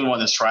 And we're doing one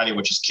this Friday,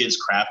 which is Kids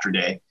Crafter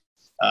Day.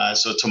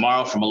 So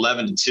tomorrow from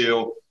 11 to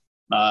 2,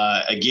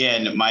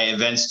 again, my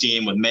events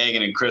team with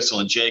Megan and Crystal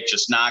and Jake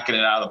just knocking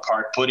it out of the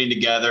park, putting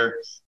together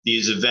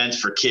these events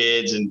for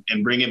kids and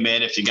bring them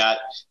in. If you got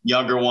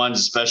younger ones,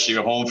 especially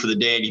you're home for the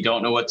day and you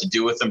don't know what to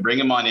do with them, bring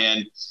them on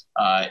in,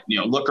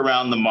 look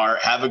around the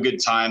mart, have a good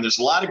time. There's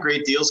a lot of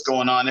great deals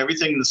going on.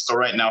 Everything in the store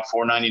right now,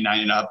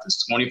 $4.99 and up,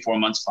 is 24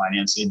 months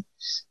financing.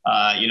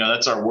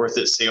 That's our Worth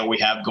It sale we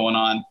have going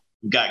on.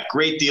 We've got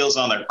great deals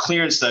on our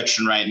clearance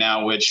section right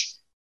now, which,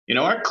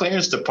 our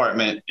clearance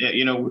department,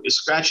 is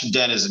scratch and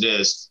dent as it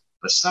is.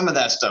 But some of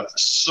that stuff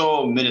is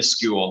so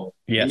minuscule.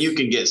 Yes. And you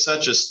can get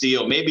such a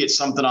steal. Maybe it's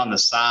something on the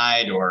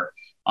side or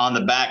on the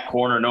back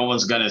corner no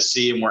one's going to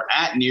see. And we're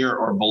at near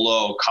or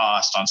below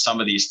cost on some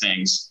of these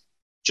things,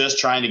 just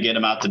trying to get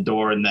them out the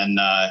door. And then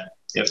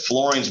if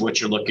flooring's what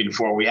you're looking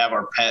for, we have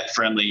our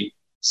pet-friendly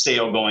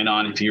sale going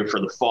on if you're for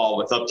the fall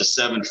with up to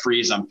 7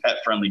 frees on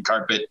pet-friendly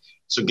carpet.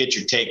 So get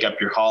your take up,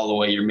 your haul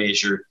away, your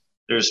measure.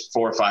 There's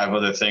 4 or 5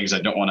 other things.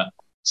 I don't want to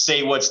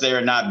say what's there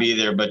and not be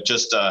there, but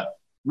just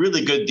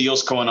really good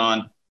deals going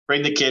on.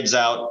 Bring the kids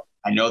out.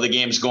 I know the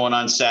game's going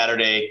on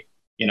Saturday.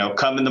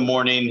 Come in the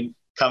morning,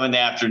 come in the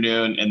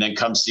afternoon, and then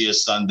come see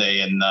us Sunday.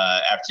 And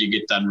after you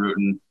get done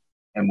rooting,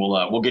 and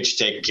we'll get you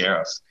taken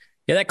care of.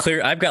 Yeah,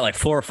 I've got like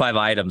 4 or 5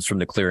 items from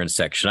the clearance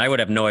section. I would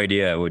have no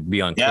idea it would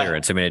be on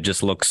clearance. I mean, it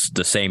just looks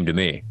the same to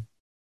me.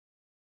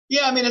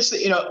 Yeah, I mean, it's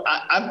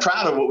I'm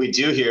proud of what we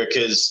do here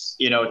because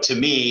to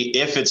me,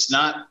 if it's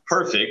not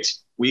perfect,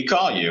 we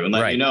call you and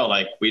let you know.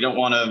 Like, we don't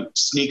want to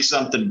sneak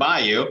something by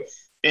you.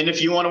 And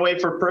if you want to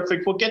wait for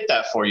perfect, we'll get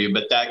that for you.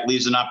 But that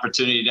leaves an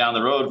opportunity down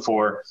the road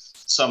for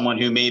someone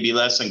who may be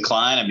less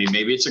inclined. I mean,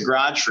 maybe it's a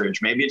garage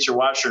fridge. Maybe it's your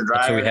washer and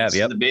dryer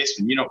in the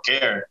basement. You don't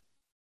care.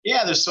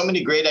 Yeah, there's so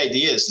many great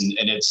ideas.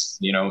 And it's,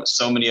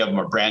 so many of them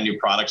are brand new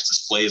products,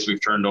 displays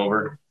we've turned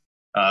over.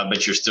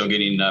 But you're still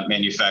getting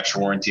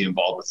manufacturer warranty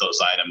involved with those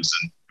items.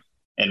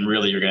 And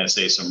really, you're going to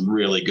save some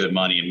really good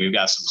money. And we've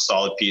got some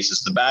solid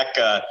pieces. The back,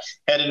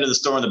 head into the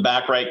store in the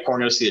back right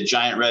corner, you'll see a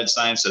giant red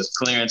sign that says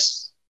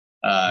clearance.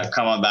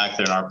 Come on back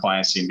there, and our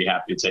clients seem to be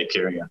happy to take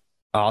care of you.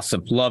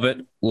 Awesome. Love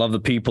it. Love the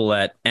people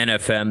at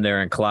NFM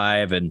there in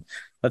Clive. And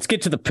let's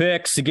get to the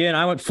picks. Again,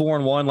 I went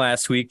 4-1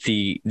 last week.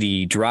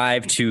 The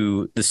drive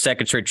to the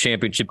second straight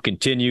championship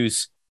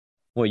continues.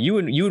 Well, you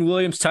and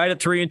Williams tied at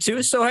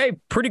 3-2. So, hey,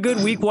 pretty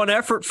good week 1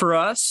 effort for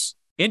us.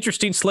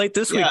 Interesting slate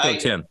this week, though,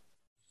 Tim.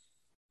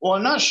 Well,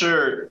 I'm not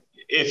sure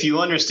if you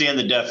understand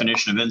the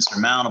definition of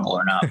insurmountable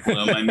or not,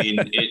 Bloom. I mean,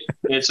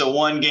 it's a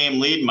 1-game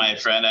lead, my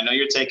friend. I know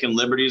you're taking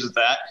liberties with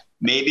that,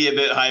 maybe a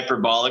bit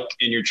hyperbolic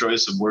in your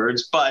choice of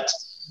words, but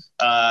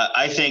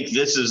I think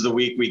this is the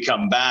week we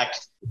come back.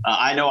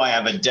 I know I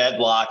have a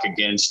deadlock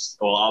against,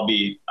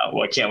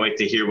 I can't wait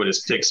to hear what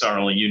his picks are.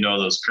 Only you know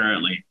those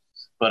currently,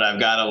 but I've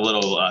got a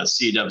little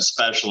C-Dub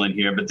special in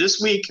here. But this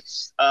week,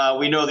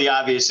 we know the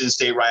obvious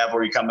in-state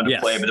rivalry coming to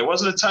play, but there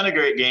wasn't a ton of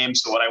great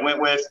games. So what I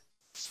went with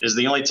is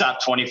the only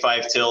top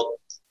 25 tilt,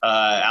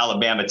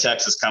 Alabama,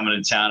 Texas coming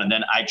to town. And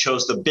then I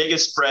chose the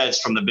biggest spreads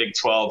from the Big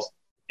 12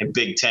 and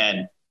Big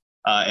 10,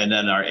 and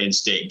then our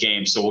in-state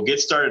game. So we'll get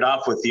started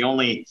off with the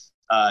only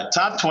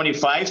top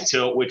 25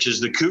 tilt, which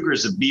is the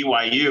Cougars of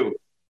BYU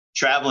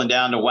traveling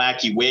down to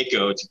wacky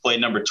Waco to play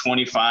number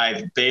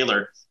 25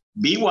 Baylor.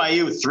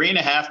 BYU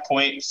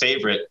 3.5-point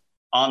favorite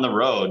on the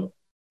road.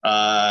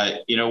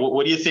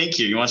 What do you think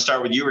here? You want to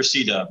start with you or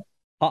C-Dub?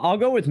 I'll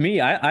go with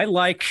me. I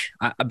like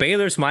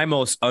Baylor's my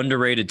most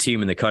underrated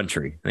team in the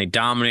country. They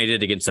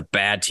dominated against a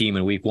bad team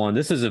in week 1.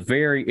 This is a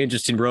very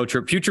interesting road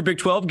trip. Future Big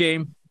 12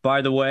 game,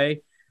 by the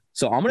way.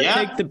 So I'm going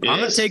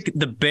to take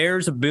the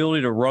Bears'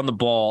 ability to run the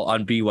ball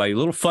on BYU. A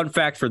little fun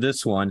fact for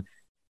this one.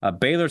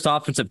 Baylor's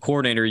offensive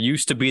coordinator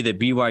used to be the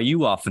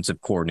BYU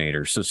offensive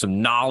coordinator. So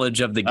some knowledge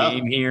of the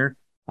game here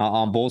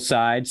on both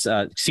sides.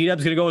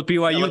 C-Dub's going to go with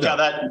BYU.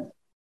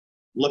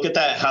 Look at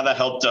that, how that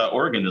helped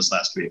Oregon this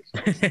last week.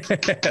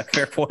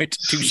 Fair point.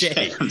 Touche.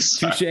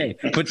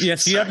 But yeah,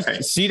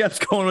 C-Dub's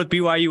going with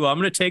BYU. I'm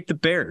going to take the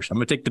Bears. I'm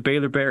going to take the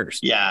Baylor Bears.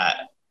 Yeah.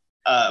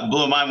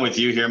 Bloom, I'm with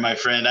you here, my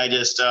friend. I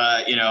just,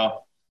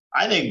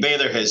 I think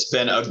Baylor has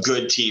been a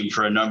good team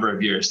for a number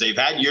of years. They've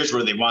had years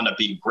where they wound up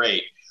being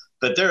great,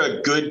 but they're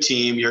a good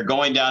team. You're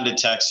going down to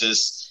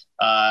Texas.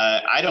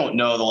 I don't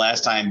know the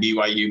last time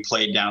BYU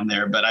played down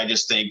there, but I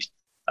just think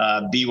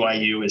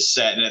BYU is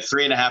set. And at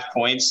 3.5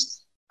 points,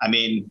 I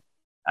mean,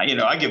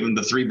 I give them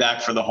the 3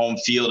 back for the home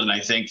field, and I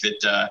think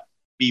that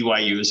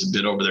BYU is a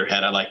bit over their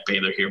head. I like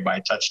Baylor here by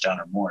a touchdown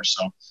or more.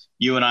 So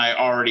you and I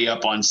already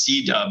up on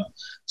C-Dub.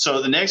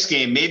 So the next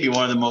game may be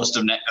one of the most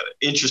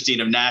interesting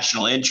of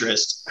national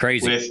interest.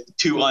 Crazy. With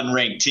 2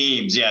 unranked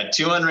teams. Yeah,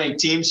 2 unranked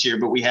teams here,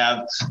 but we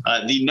have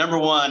the number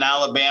 1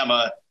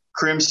 Alabama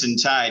Crimson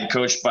Tide,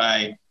 coached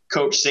by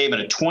Coach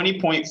Saban, a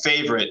 20-point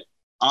favorite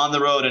on the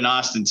road in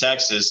Austin,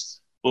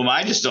 Texas. Boom,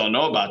 I just don't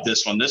know about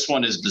this one. This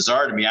one is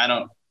bizarre to me.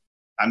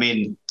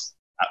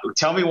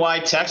 Tell me why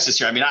Texas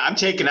here. I'm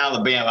taking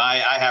Alabama.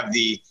 I have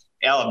the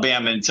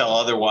Alabama until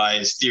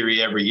otherwise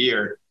theory every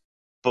year.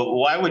 But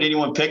why would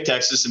anyone pick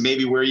Texas, and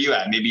maybe where are you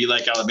at? Maybe you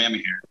like Alabama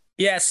here.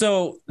 Yeah,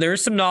 so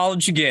there's some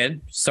knowledge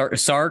again.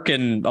 Sark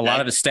and a lot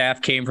of his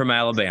staff came from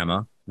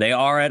Alabama. They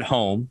are at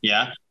home.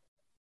 Yeah.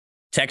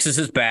 Texas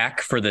is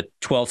back for the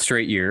 12th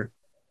straight year.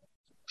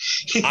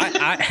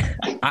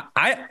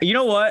 You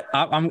know what?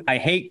 I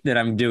hate that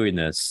I'm doing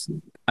this.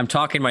 I'm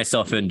talking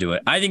myself into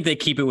it. I think they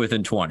keep it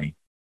within 20.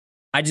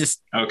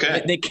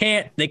 They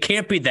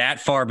can't be that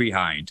far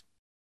behind.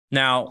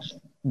 Now,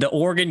 the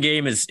Oregon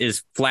game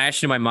is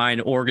flashing in my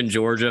mind. Oregon,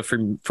 Georgia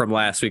from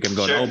last week. I'm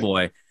going, Oh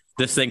boy,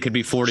 this thing could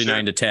be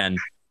 49-10.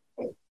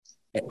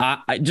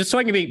 Just so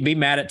I can be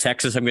mad at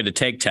Texas, I'm going to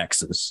take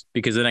Texas,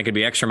 because then I could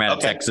be extra mad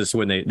at Texas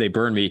when they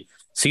burn me.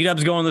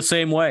 C-Dub's going the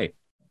same way.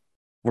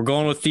 We're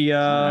going with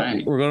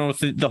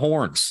the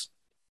horns.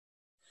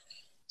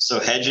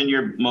 So hedging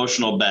your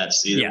emotional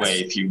bets either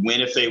way. If you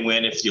win, if they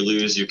win, if you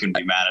lose, you can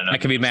be mad at them. I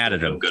can be mad at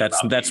them.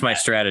 That's my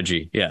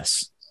strategy.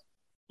 Yes.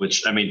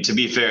 Which, to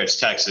be fair, it's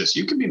Texas.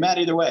 You can be mad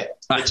either way.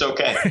 It's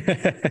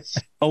okay.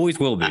 Always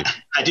will be.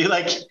 I do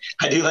like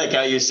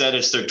how you said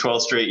it's their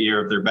 12th straight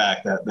year of their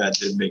back. That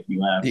did make me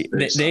laugh.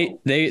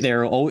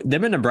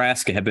 Them in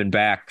Nebraska have been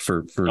back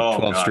for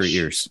 12 straight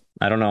years.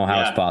 I don't know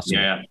how it's possible.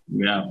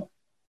 Yeah.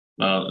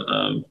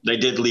 Well, they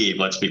did leave.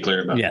 Let's be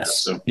clear about that.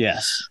 So.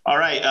 Yes. All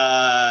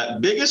right.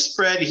 Biggest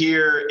spread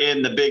here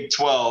in the Big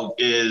 12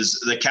 is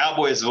the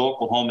Cowboys of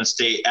Oklahoma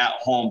State at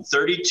home,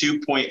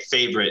 32-point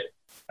favorite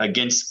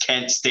against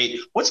Kent State.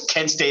 What's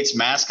Kent State's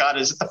mascot?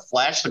 Is it the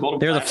Flash? The Golden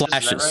Flashes? They're the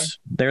Flashes.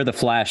 Right? They're the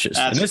Flashes.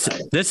 And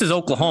this is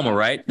Oklahoma,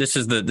 right? This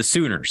is the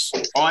Sooners.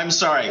 Oh, I'm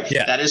sorry.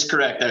 Yeah. That is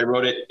correct. I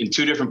wrote it in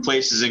 2 different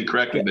places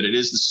incorrectly, but it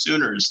is the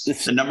Sooners,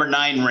 the number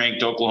 9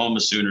 ranked Oklahoma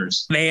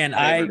Sooners. Man,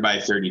 favored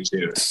by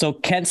 32. So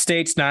Kent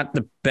State's not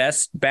the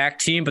best back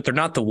team, but they're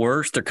not the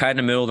worst. They're kind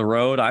of middle of the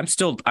road. I'm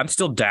still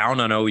down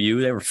on OU.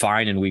 They were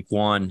fine in week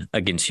 1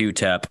 against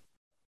UTEP.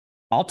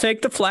 I'll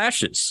take the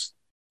Flashes.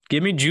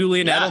 Give me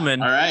Julian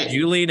Edelman. All right.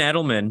 Julian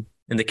Edelman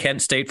in the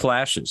Kent State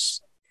Flashes.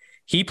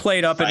 He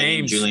played up in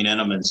Ames Julian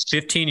Edelman's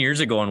 15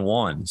 years ago and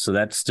won, so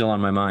that's still on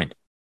my mind.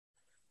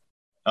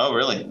 Oh,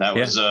 really? That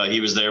was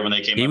he was there when they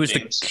came. He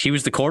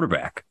was the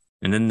quarterback,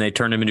 and then they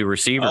turned him into a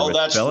receiver. Oh,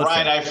 that's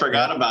right. I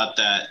forgot about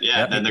that. Yeah,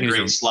 yep. And the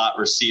great slot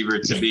receiver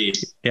to be.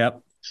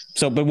 Yep.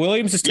 So, but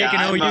Williams is taking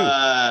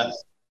OU.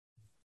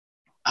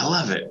 I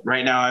love it.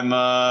 Right now,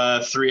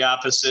 I'm 3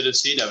 opposite of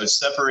C-Dub. It's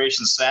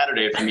separation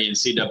Saturday for me and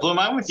C-Dub. Bloom,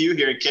 I'm with you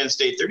here at Kent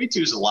State.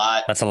 32 is a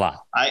lot. That's a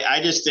lot.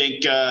 I just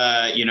think,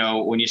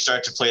 when you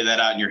start to play that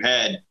out in your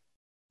head,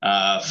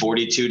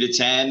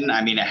 42-10,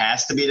 I mean, it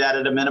has to be that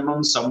at a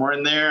minimum, somewhere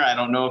in there. I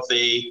don't know if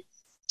they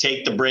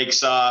take the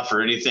brakes off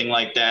or anything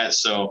like that.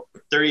 So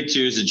 32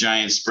 is a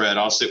giant spread.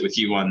 I'll sit with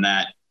you on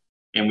that,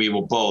 and we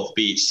will both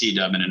beat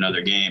C-Dub in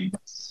another game.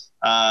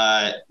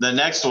 The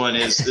next one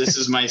is, this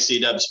is my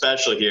C-Dub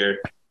special here.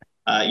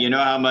 You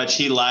know how much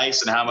he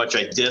likes and how much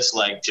I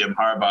dislike Jim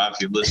Harbaugh, if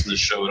you've listened to the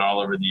show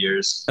all over the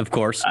years. Of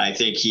course. I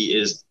think he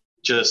is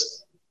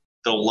just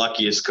the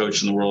luckiest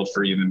coach in the world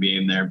for even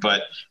being there.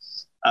 But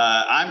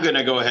I'm going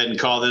to go ahead and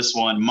call this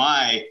one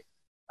my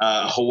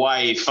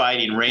Hawaii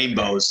Fighting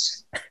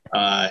Rainbows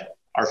are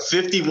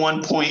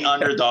 51-point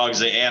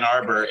underdogs at Ann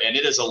Arbor, and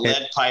it is a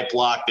lead pipe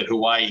lock that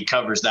Hawaii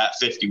covers that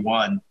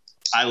 51.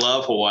 I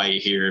love Hawaii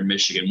here in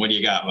Michigan. What do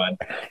you got, bud?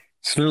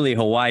 It's literally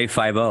Hawaii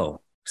 5-0,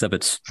 except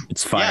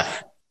it's 5. Yeah.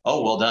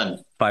 Oh, well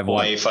done. 5-1.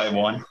 Hawaii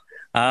 5-1.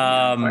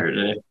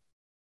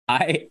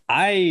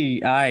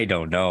 I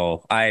don't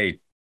know.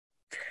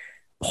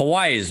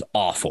 Hawaii is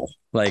awful.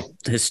 Like,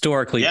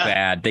 historically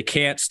bad. They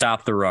can't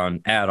stop the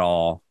run at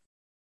all.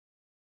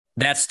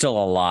 That's still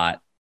a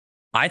lot.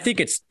 I think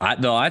it's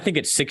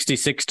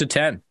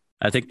 66-10.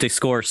 I think they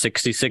score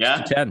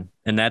 66-10,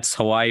 and that's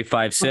Hawaii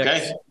 5-6.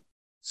 Okay.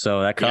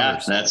 So that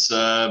covers. Yeah, that's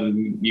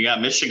you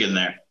got Michigan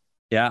there.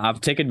 Yeah, I'm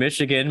taking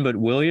Michigan, but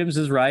Williams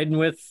is riding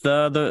with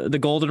the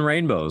Golden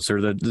Rainbows,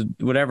 or the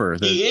whatever.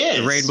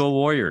 The Rainbow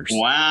Warriors.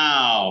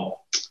 Wow.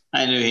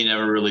 I knew he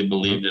never really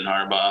believed in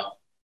Harbaugh.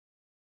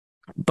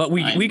 But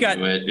we got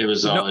it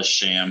was all a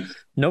sham.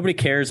 Nobody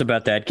cares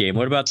about that game.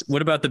 What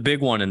about the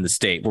big one in the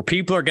state where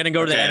people are going to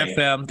go to the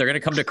NFM? They're going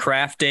to come to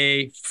Craft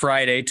Day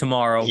Friday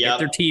tomorrow. Get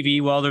their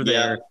TV while they're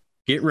there.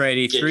 Get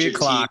ready. 3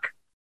 o'clock.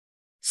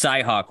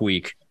 Cyhawk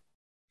week.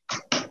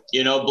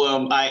 You know,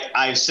 Bloom,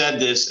 I've said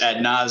this ad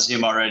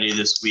nauseum already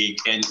this week,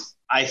 and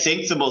I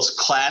think the most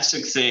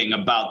classic thing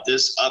about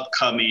this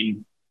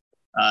upcoming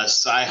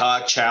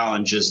Cyhawk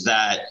Challenge is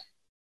that,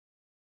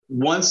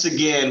 once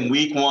again,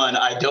 week 1,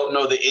 I don't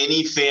know that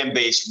any fan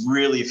base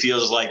really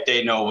feels like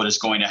they know what is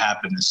going to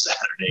happen this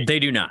Saturday. They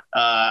do not.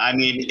 I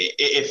mean,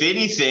 if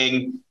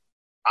anything,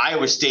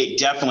 Iowa State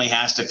definitely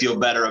has to feel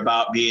better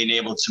about being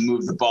able to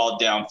move the ball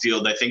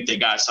downfield. I think they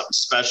got something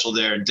special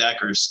there in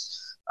Deckers.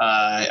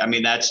 I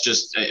mean, that's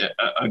just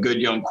a good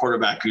young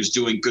quarterback who's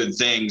doing good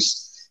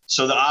things.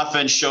 So the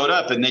offense showed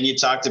up, and then you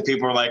talk to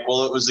people who are like,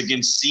 well, it was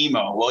against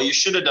SEMO. Well, you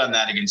should have done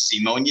that against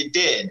SEMO, and you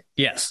did.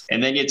 Yes.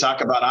 And then you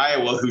talk about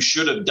Iowa, who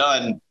should have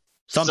done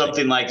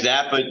something like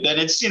that. But then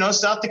it's,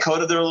 South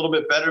Dakota, they're a little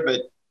bit better.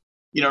 But,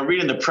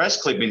 reading the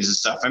press clippings and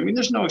stuff, I mean,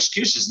 there's no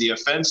excuses. The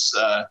offense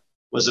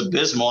was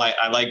abysmal.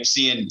 I like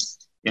seeing,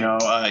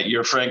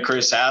 your friend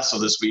Chris Hassel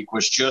this week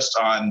was just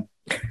on,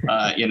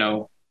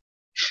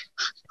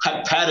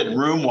 padded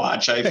room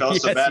watch. I felt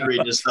so bad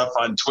reading this stuff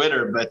on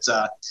Twitter, but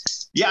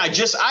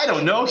I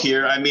don't know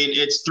here. I mean,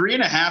 it's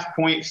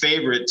 3.5-point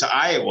favorite to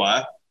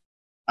Iowa.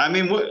 I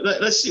mean,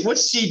 let's see.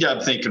 What's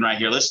C-Dub thinking right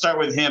here? Let's start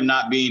with him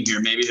not being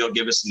here. Maybe he'll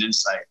give us an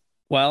insight.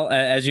 Well,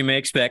 as you may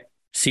expect,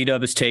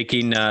 C-Dub is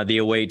taking the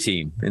away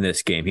team in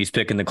this game. He's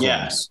picking the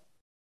Clones.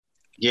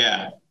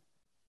 Yeah.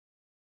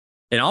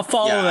 And I'll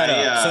follow that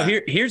up. So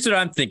here's what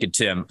I'm thinking,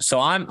 Tim. So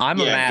I'm a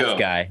math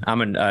guy.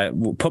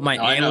 I'm put my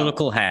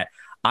analytical hat.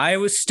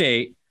 Iowa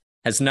State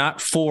has not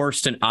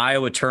forced an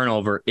Iowa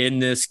turnover in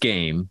this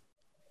game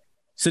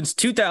since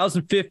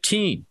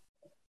 2015.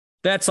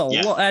 That's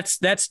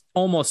that's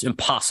almost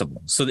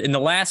impossible. So in the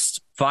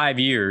last 5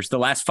 years, the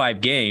last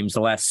 5 games, the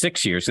last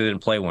 6 years, they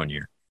didn't play 1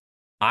 year.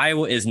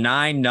 Iowa is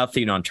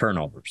 9-0 on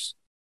turnovers.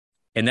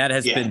 And that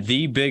has been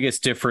the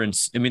biggest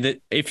difference. I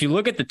mean, if you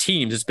look at the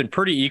teams, it's been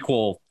pretty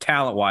equal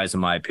talent-wise, in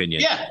my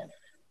opinion. Yeah.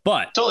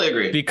 But totally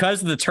agree.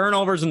 Because of the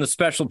turnovers and the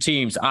special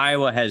teams,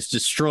 Iowa has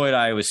destroyed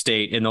Iowa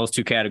State in those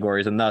 2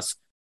 categories, and thus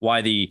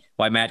why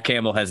Matt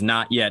Campbell has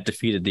not yet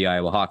defeated the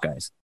Iowa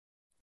Hawkeyes.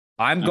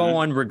 I'm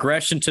going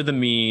regression to the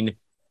mean.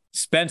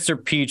 Spencer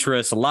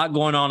Petras, a lot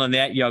going on in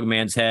that young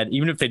man's head.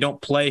 Even if they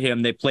don't play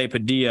him, they play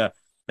Padilla.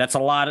 That's a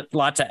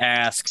lot to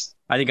ask.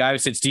 I think Iowa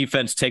State's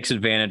defense takes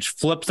advantage,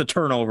 flips the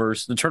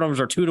turnovers. The turnovers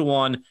are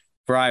 2-1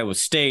 for Iowa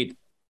State.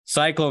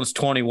 Cyclones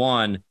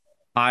 21,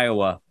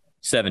 Iowa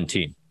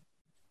 17.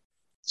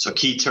 So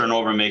key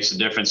turnover makes a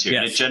difference here.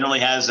 Yes. And it generally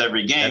has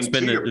every game. That's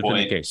been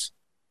the case.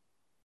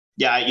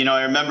 Yeah,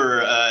 I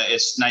remember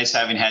it's nice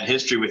having had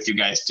history with you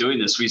guys doing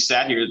this. We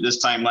sat here this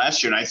time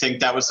last year, and I think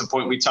that was the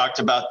point we talked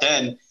about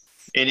then.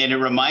 And it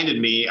reminded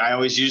me, I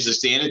always use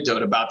this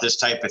anecdote about this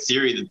type of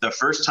theory, that the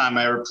first time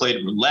I ever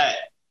played roulette,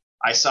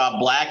 I saw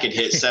black had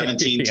hit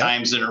 17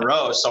 times in a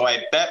row. So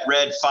I bet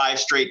red 5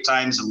 straight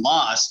times and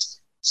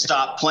lost,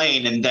 stopped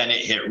playing, and then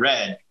it hit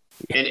red.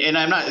 And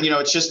I'm not,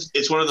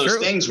 it's one of those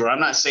things where I'm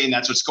not saying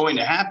that's what's going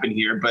to happen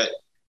here, but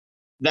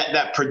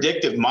that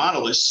predictive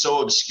model is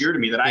so obscure to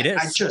me that I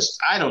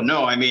don't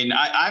know. I mean,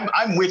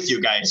 I'm with you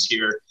guys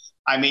here.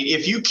 I mean,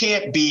 if you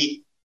can't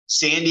beat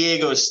San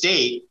Diego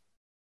State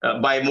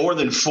by more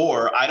than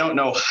 4, I don't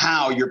know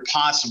how you're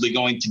possibly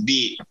going to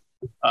beat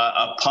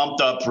a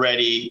pumped up,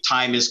 ready,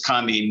 time is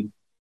coming,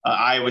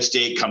 Iowa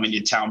State coming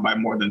to town by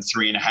more than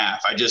 3.5.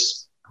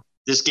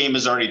 This game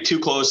is already too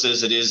close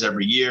as it is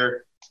every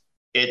year.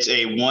 It's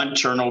a 1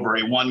 turnover,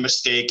 a 1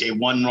 mistake, a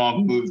 1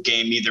 wrong move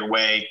game either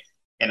way.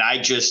 And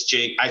I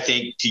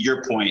think, to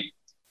your point,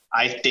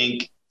 I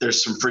think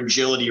there's some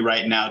fragility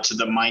right now to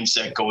the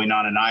mindset going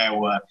on in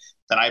Iowa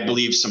that I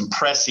believe some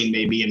pressing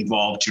may be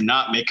involved to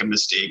not make a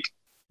mistake,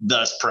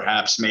 thus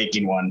perhaps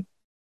making one.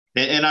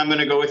 And I'm going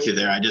to go with you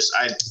there.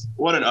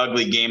 What an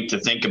ugly game to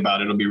think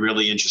about. It'll be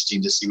really interesting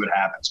to see what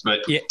happens. But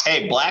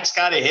hey, Black's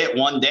got to hit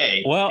one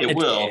day. Well, it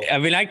will. I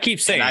mean, I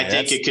keep saying, and I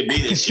think it could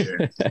be this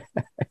year.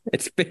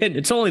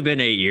 It's only been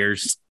 8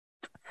 years.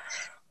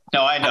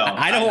 No, I know.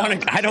 I don't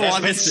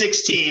want this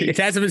 16. It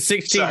hasn't been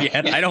 16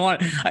 yet. I don't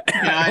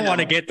want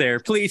to get there.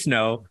 Please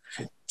no.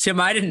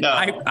 Tim,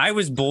 I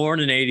was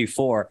born in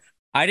 84.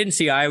 I didn't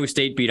see Iowa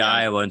State beat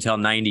Iowa until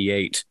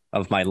 98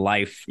 of my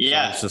life.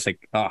 Yeah. So it's just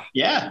like, oh.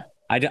 Yeah.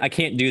 I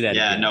can't do that.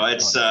 Yeah, no,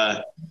 it's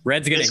going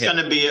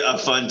to be a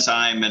fun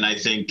time, and I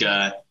think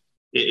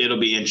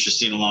it'll be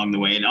interesting along the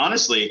way. And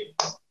honestly,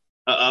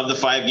 of the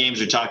 5 games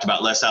we talked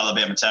about, less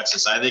Alabama,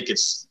 Texas, I think of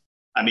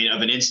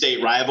an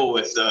in-state rival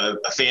with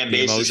a fan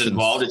base is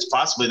involved, it's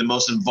possibly the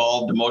most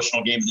involved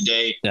emotional game of the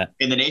day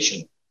in the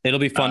nation. It'll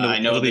be fun. I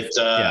know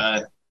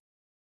that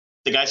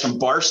the guys from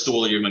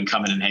Barstool are even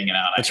coming and hanging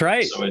out. That's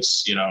right. So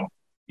it's,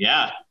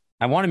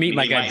 I want to meet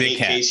my guy, Big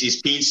Cat. Casey's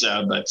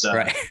Pizza, but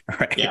right.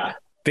 Yeah.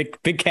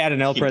 Big Cat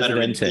and El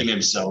Presidente. Redeem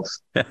himself.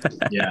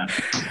 Yeah.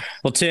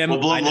 Well, Tim,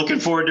 I'm looking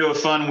forward to a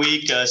fun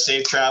week.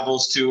 Safe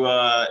travels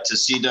to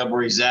C-Dub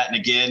where he's at. And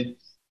again,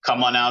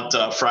 come on out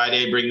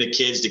Friday. Bring the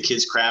kids to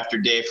Kids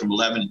Crafter Day from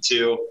 11 to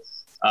 2.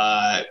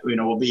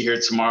 We'll be here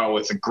tomorrow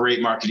with a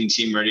great marketing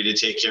team ready to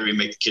take care of you,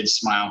 make the kids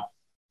smile.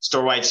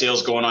 Store-wide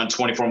sales going on,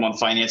 24-month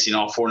financing,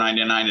 all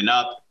 $4.99 and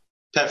up.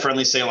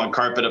 Pet-friendly sale on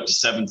carpet up to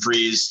 7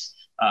 frees.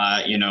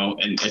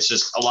 And it's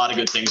just a lot of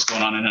good things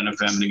going on in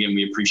NFM. And again,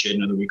 we appreciate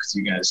another week with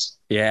you guys.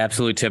 Yeah,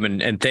 absolutely, Tim.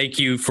 And thank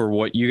you for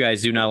what you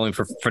guys do, not only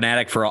for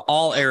Fanatic, for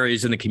all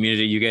areas in the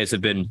community. You guys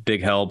have been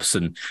big helps,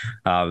 and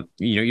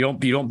you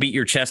don't beat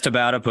your chest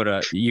about it,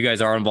 but you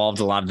guys are involved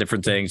in a lot of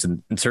different things,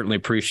 and certainly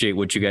appreciate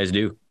what you guys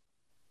do.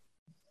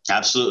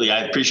 Absolutely.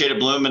 I appreciate it,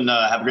 Bloom, and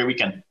have a great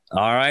weekend.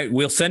 All right.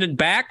 We'll send it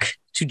back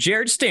to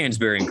Jared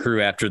Stansberry and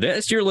crew after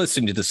this. You're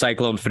listening to the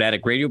Cyclone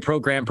Fanatic radio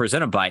program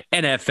presented by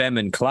NFM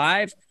and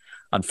Clive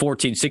on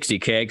 1460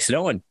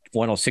 KXNO and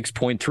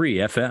 106.3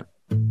 FM.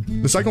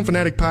 The Cyclone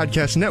Fanatic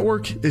Podcast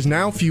Network is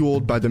now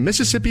fueled by the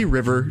Mississippi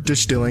River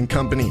Distilling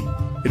Company.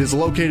 It is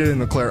located in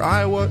LeClaire,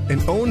 Iowa,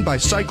 and owned by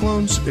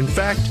Cyclones. In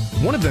fact,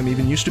 one of them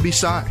even used to be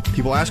Cy.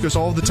 People ask us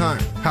all the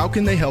time, how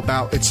can they help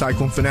out at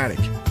Cyclone Fanatic?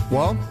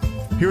 Well,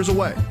 here's a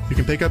way. You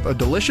can pick up a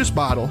delicious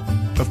bottle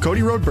of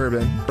Cody Road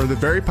Bourbon or the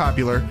very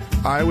popular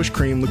Irish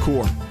Cream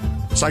Liqueur.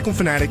 Cyclone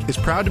Fanatic is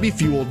proud to be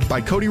fueled by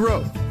Cody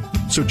Road.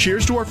 So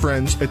cheers to our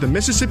friends at the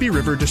Mississippi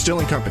River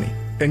Distilling Company,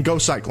 and go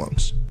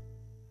Cyclones.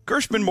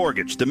 Gershman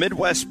Mortgage, the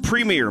Midwest's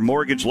premier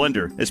mortgage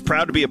lender, is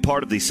proud to be a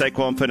part of the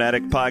Cyclone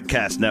Fanatic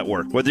Podcast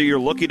Network. Whether you're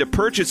looking to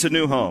purchase a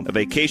new home, a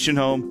vacation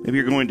home, if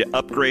you're going to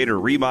upgrade or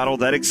remodel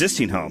that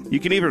existing home,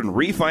 you can even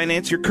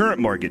refinance your current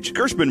mortgage.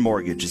 Gershman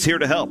Mortgage is here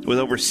to help. With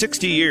over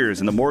 60 years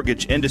in the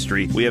mortgage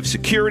industry, we have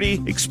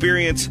security,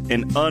 experience,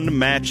 and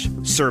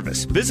unmatched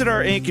service. Visit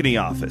our Ankeny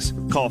office.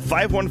 Call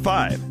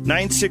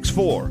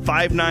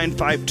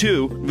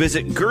 515-964-5952.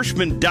 Visit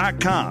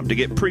Gershman.com to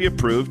get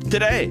pre-approved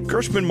today.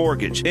 Gershman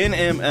Mortgage,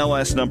 NMLS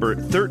number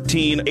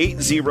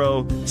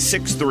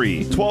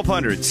 138063,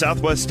 1200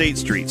 Southwest State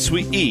Street,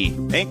 Suite E,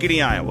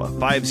 Ankeny, Iowa,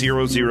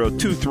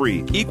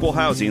 50023. Equal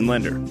housing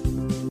lender.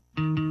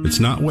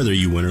 It's not whether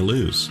you win or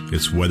lose.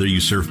 It's whether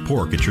you serve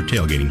pork at your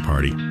tailgating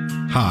party.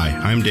 Hi,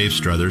 I'm Dave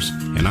Struthers,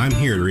 and I'm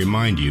here to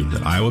remind you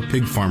that Iowa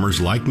pig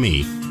farmers like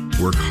me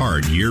work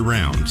hard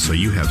year-round so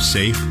you have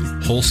safe,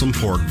 wholesome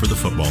pork for the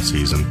football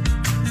season.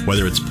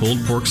 Whether it's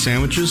pulled pork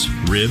sandwiches,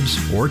 ribs,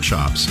 or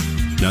chops,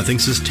 nothing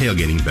says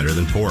tailgating better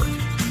than pork.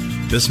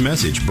 This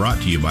message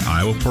brought to you by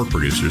Iowa pork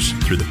producers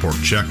through the Pork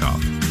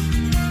Checkoff.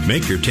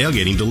 Make your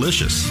tailgating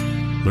delicious.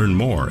 Learn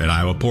more at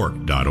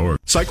iowapork.org.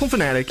 Cyclone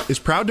Fanatic is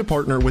proud to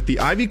partner with the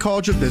Ivy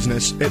College of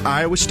Business at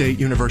Iowa State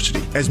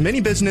University. As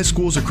many business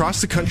schools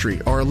across the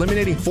country are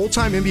eliminating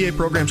full-time MBA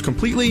programs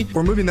completely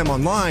or moving them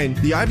online,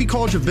 the Ivy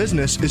College of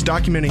Business is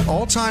documenting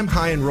all-time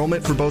high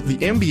enrollment for both the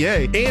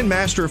MBA and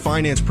Master of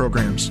Finance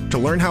programs. To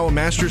learn how a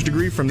master's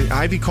degree from the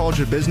Ivy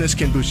College of Business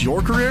can boost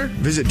your career,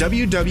 visit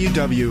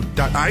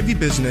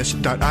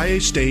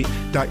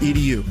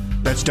www.ivybusiness.iastate.edu.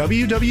 That's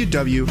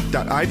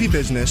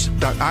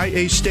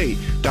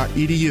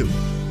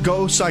www.ivybusiness.iastate.edu.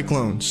 Go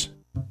Cyclones.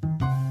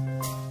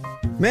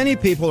 Many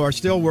people are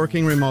still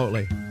working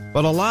remotely,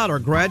 but a lot are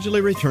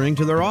gradually returning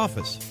to their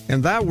office,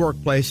 and that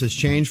workplace has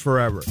changed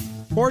forever.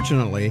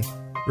 Fortunately,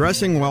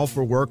 dressing well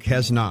for work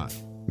has not.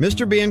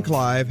 Mr. B and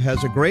Clive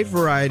has a great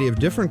variety of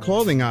different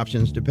clothing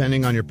options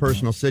depending on your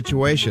personal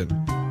situation.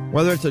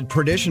 Whether it's a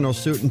traditional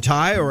suit and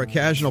tie or a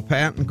casual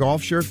pant and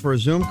golf shirt for a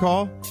Zoom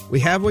call, we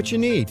have what you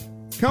need.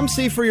 Come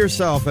see for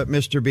yourself at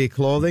Mr. B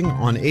Clothing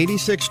on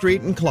 86th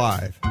Street in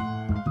Clive.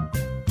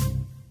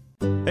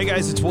 Hey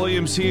guys, it's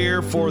Williams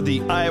here for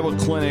the Iowa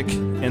Clinic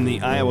and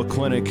the Iowa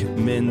Clinic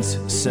Men's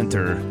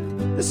Center.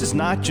 This is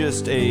not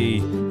just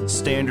a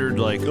standard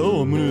like,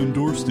 oh, I'm going to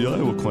endorse the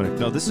Iowa Clinic.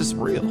 No, this is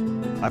real.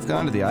 I've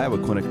gone to the Iowa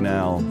Clinic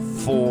now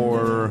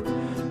for,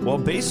 well,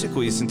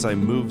 basically since I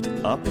moved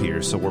up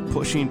here. So we're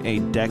pushing a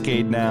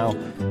decade now.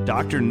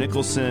 Dr.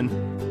 Nicholson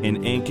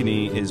in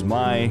Ankeny is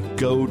my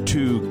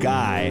go-to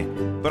guy.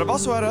 But I've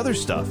also had other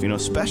stuff,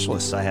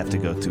 specialists I have to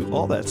go to,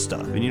 all that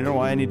stuff. And you know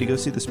why I need to go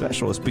see the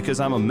specialist? Because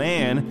I'm a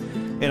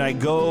man and I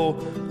go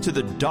to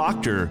the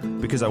doctor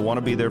because I want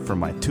to be there for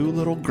my 2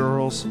 little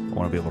girls. I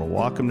want to be able to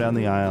walk them down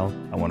the aisle.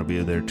 I want to be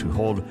there to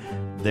hold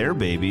their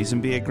babies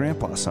and be a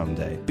grandpa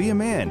someday. Be a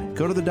man.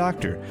 Go to the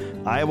doctor.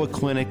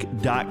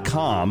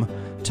 iowaclinic.com.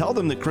 Tell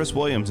them that Chris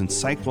Williams and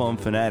Cyclone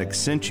Fanatic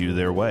sent you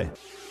their way.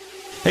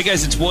 Hey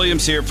guys, it's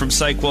Williams here from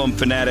Cyclone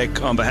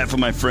Fanatic on behalf of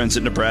my friends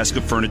at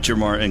Nebraska Furniture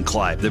Mart in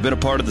Clive. They've been a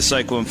part of the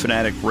Cyclone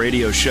Fanatic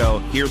radio show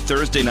here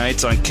Thursday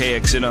nights on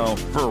KXNO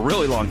for a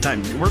really long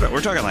time.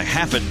 We're talking like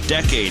half a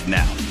decade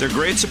now. They're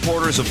great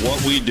supporters of what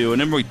we do,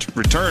 and in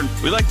return,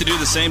 we like to do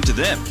the same to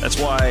them. That's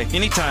why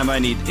anytime I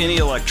need any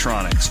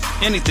electronics,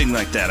 anything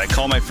like that, I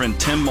call my friend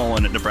Tim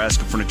Mullen at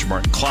Nebraska Furniture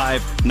Mart in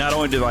Clive. Not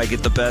only do I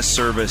get the best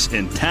service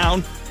in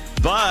town,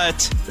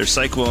 but they're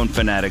Cyclone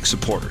Fanatic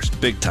supporters,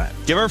 big time.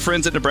 Give our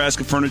friends at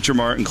Nebraska Furniture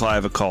Mart in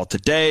Clive a call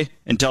today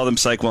and tell them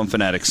Cyclone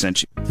Fanatic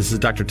sent you. This is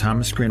Dr.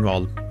 Thomas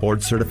Greenwald,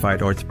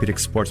 board-certified orthopedic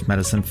sports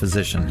medicine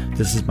physician.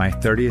 This is my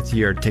 30th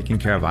year taking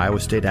care of Iowa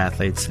State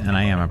athletes, and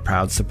I am a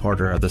proud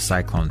supporter of the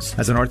Cyclones.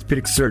 As an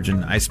orthopedic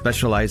surgeon, I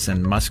specialize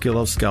in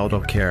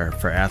musculoskeletal care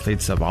for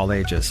athletes of all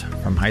ages,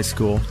 from high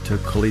school to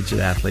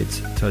collegiate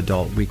athletes to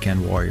adult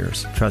weekend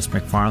warriors. Trust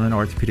McFarland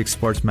Orthopedic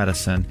Sports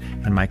Medicine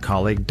and my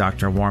colleague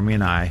Dr. Warmy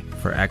and I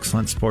for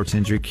excellent sports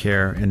injury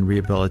care and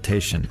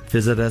rehabilitation.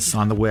 Visit us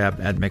on the web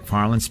at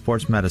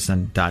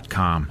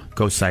McFarlandSportsMedicine.com.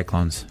 Go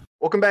Cyclones.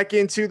 Welcome back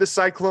into the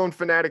Cyclone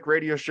Fanatic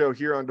radio show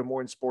here on Des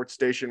Moines Sports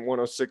Station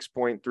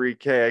 106.3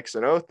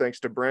 KXNO. Thanks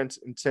to Brent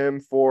and Tim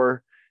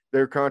for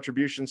their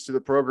contributions to the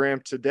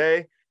program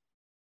today.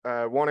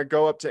 Want to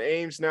go up to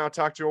Ames now,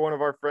 talk to one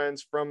of our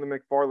friends from the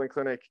McFarland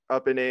Clinic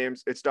up in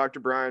Ames. It's Dr.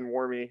 Brian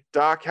Warmy.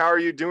 Doc, how are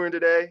you doing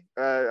today?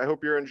 I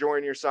hope you're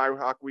enjoying your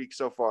Cyhawk week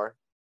so far.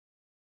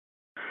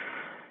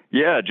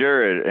 Yeah,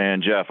 Jared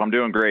and Jeff, I'm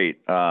doing great.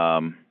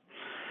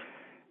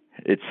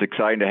 It's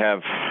exciting to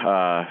have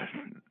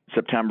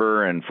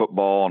September and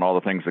football and all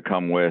the things that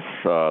come with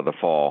the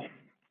fall.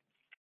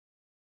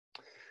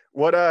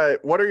 What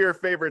are your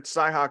favorite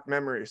Cyhawk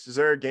memories? Is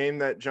there a game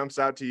that jumps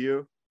out to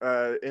you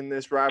in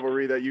this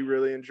rivalry that you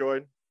really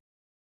enjoyed?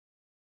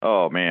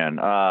 Oh man.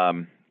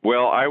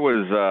 Well, I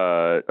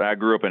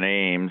grew up in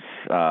Ames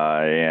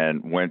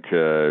and went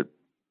to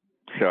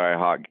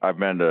Cyhawk. I've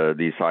been to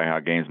these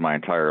Cyhawk games my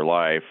entire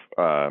life.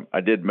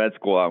 I did med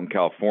school out in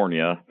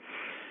California,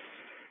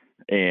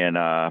 and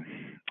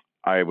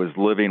I was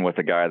living with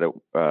a guy that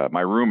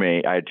my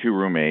roommate. I had 2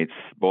 roommates.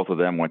 Both of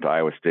them went to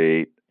Iowa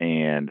State,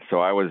 and so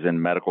I was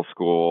in medical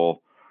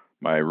school.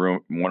 One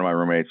of my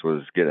roommates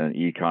was getting an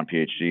econ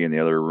PhD, and the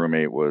other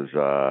roommate was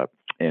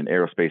in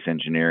aerospace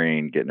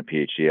engineering, getting a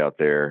PhD out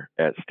there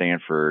at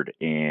Stanford.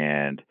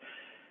 And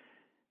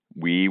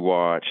we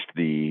watched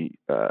the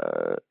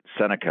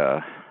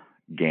Seneca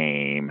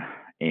game,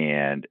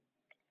 and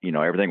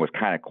everything was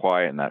kind of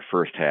quiet in that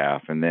first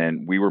half, and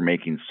then we were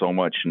making so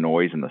much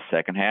noise in the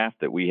second half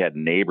that we had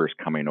neighbors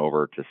coming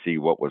over to see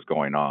what was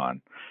going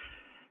on.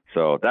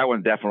 So that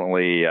one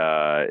definitely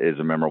is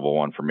a memorable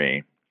one for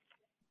me.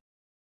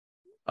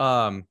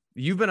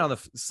 You've been on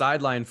the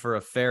sideline for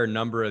a fair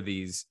number of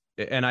these,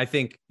 and I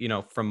think,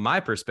 from my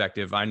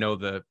perspective, I know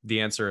the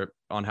answer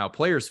on how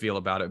players feel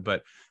about it,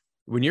 but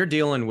when you're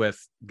dealing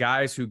with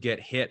guys who get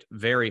hit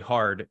very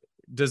hard,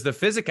 does the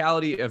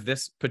physicality of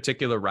this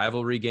particular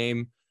rivalry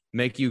game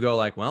make you go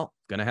like, well,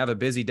 going to have a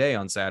busy day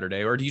on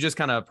Saturday? Or do you just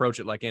kind of approach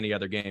it like any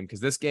other game?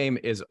 Because this game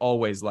is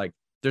always like,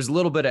 there's a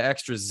little bit of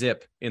extra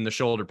zip in the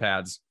shoulder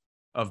pads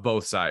of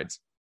both sides.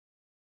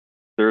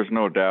 There's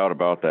no doubt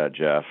about that,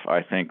 Jeff.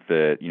 I think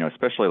that,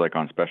 especially like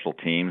on special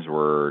teams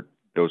where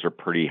those are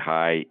pretty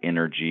high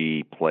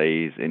energy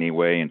plays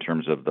anyway, in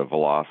terms of the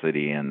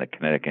velocity and the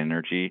kinetic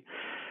energy,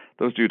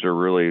 those dudes are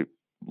really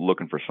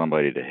looking for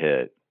somebody to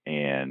hit.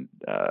 And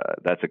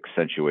that's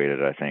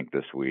accentuated, I think,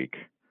 this week.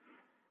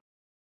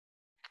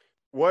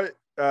 What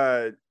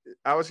I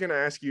was going to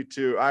ask you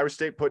too, Iowa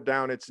State put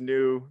down its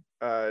new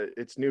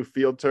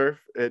field turf,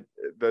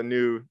 the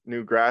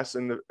new grass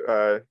in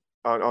the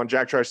on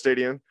Jack Trice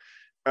Stadium.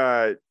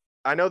 I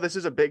know this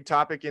is a big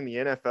topic in the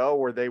NFL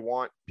where they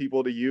want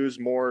people to use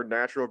more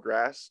natural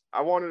grass.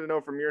 I wanted to know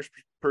from your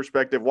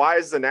perspective, why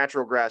is the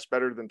natural grass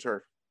better than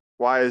turf?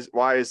 Why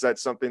is that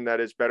something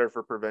that is better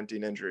for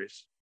preventing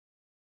injuries?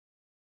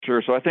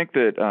 Sure. So I think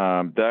that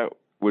that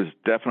was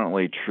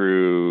definitely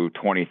true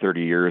 20,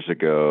 30 years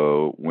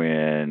ago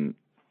when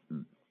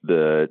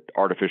the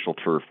artificial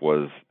turf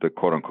was the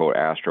quote unquote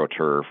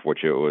AstroTurf,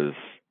 which it was,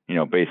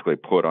 basically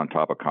put on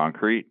top of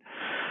concrete.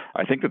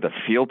 I think that the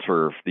field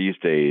turf these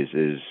days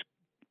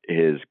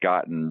has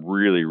gotten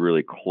really,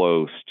 really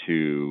close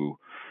to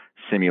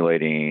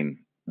simulating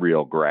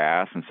real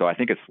grass. And so I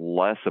think it's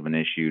less of an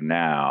issue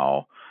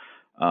now.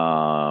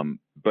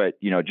 But,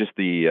 just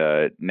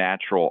the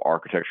natural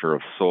architecture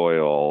of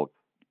soil,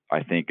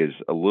 I think, is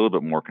a little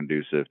bit more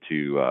conducive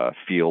to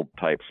field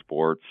type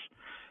sports.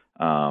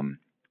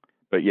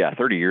 But yeah,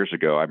 30 years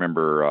ago, I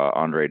remember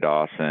Andre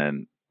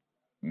Dawson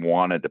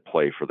wanted to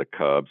play for the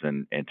Cubs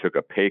and took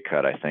a pay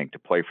cut, I think, to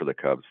play for the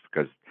Cubs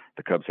because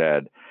the Cubs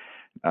had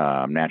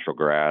natural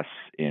grass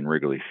in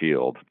Wrigley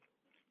Field.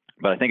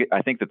 But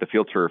I think that the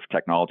field turf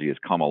technology has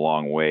come a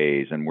long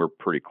ways, and we're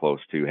pretty close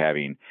to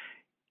having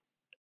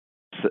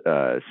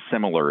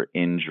similar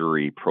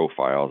injury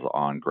profiles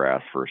on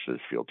grass versus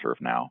field turf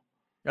now.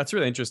 That's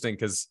really interesting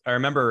because I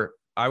remember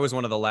I was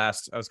kind of the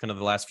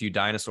last few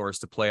dinosaurs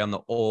to play on the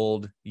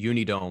old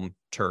Unidome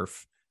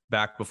turf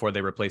back before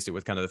they replaced it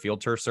with kind of the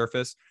field turf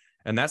surface.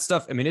 And that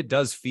stuff, I mean, it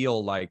does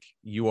feel like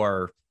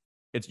you're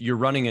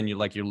running in your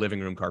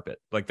living room carpet.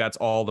 Like that's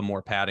all the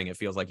more padding it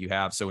feels like you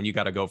have. So when you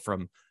got to go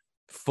from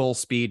full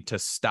speed to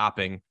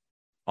stopping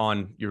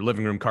on your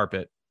living room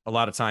carpet, a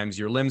lot of times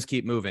your limbs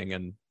keep moving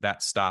and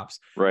that stops.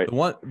 Right.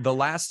 The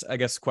last, I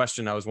guess,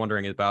 question I was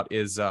wondering about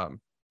is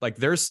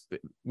there's,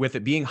 with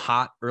it being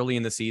hot early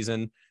in the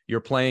season, you're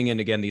playing in,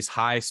 again, these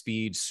high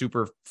speed,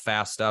 super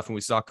fast stuff. And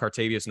we saw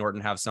Cartavius Norton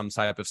have some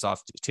type of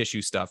soft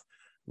tissue stuff.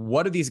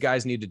 What do these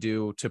guys need to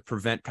do to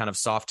prevent kind of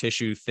soft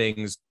tissue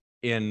things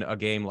in a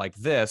game like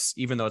this?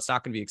 Even though it's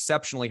not going to be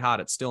exceptionally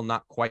hot, it's still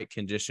not quite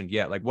conditioned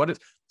yet. Like, what is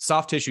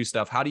soft tissue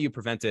stuff? How do you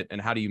prevent it?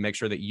 And how do you make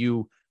sure that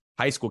you,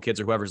 high school kids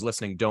or whoever's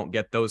listening, don't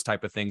get those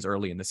type of things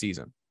early in the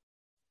season?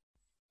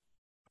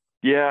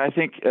 Yeah, I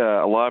think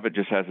a lot of it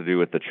just has to do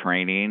with the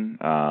training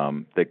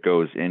that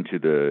goes into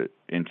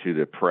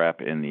the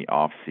prep in the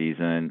off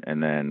season,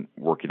 and then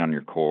working on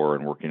your core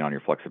and working on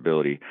your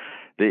flexibility.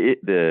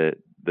 The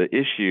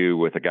issue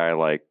with a guy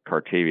like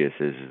Cartavius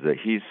is that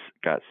he's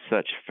got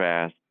such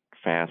fast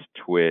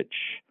twitch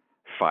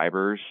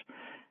fibers.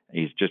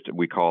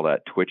 We call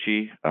that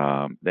twitchy.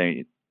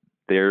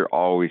 They're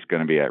always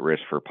going to be at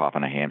risk for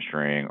popping a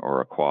hamstring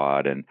or a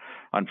quad, and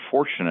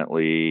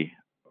unfortunately,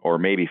 or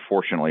maybe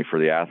fortunately for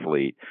the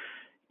athlete,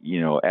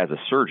 as a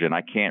surgeon,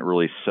 I can't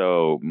really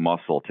sew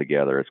muscle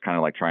together. It's kind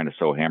of like trying to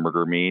sew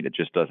hamburger meat. It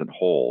just doesn't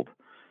hold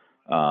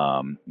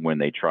when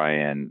they try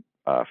and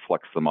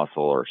flex the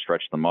muscle or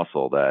stretch the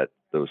muscle, that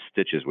those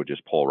stitches would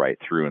just pull right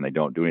through and they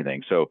don't do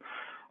anything. So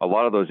a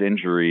lot of those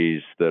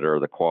injuries that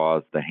are the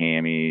quads, the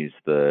hammies,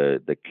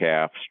 the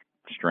calf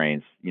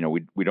strains,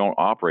 we don't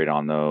operate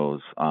on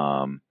those,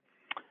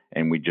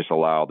 and we just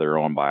allow their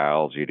own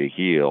biology to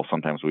heal.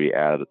 Sometimes we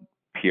add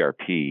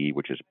PRP,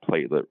 which is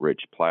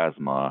platelet-rich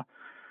plasma,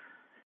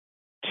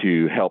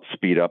 to help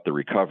speed up the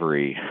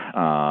recovery.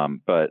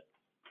 But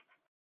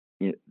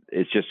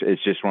it's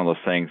just one of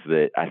those things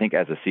that I think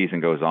as the season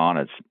goes on,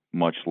 it's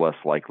much less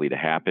likely to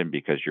happen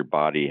because your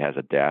body has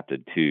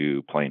adapted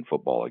to playing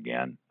football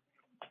again.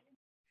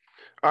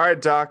 All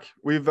right, Doc,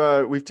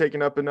 we've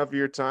taken up enough of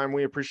your time.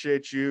 We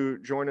appreciate you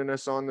joining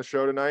us on the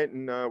show tonight,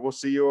 and we'll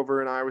see you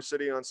over in Iowa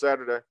City on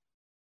Saturday.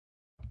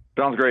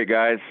 Sounds great,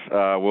 guys.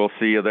 We'll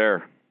see you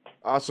there.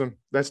 Awesome.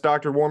 That's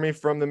Dr. Warmy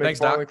from the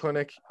McFarland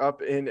Clinic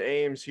up in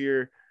Ames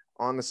here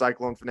on the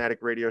Cyclone Fanatic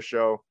Radio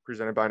Show,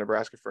 presented by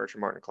Nebraska Furniture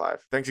Mart and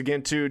Clive. Thanks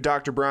again to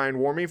Dr. Brian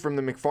Warmy from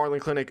the McFarland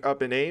Clinic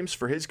up in Ames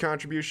for his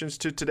contributions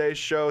to today's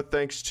show.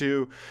 Thanks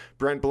to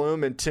Brent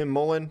Bloom and Tim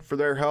Mullen for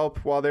their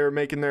help while they were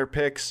making their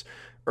picks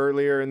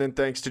earlier. And then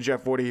thanks to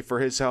Jeff Woody for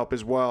his help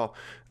as well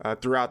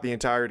throughout the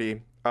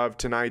entirety of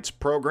tonight's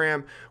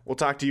program. We'll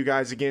talk to you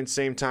guys again,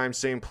 same time,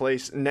 same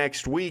place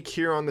next week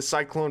here on the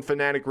Cyclone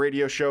Fanatic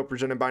Radio Show,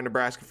 presented by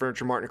Nebraska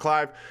Furniture Mart and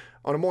Clive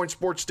on a morning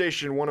sports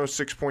station,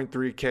 106.3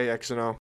 KXNO.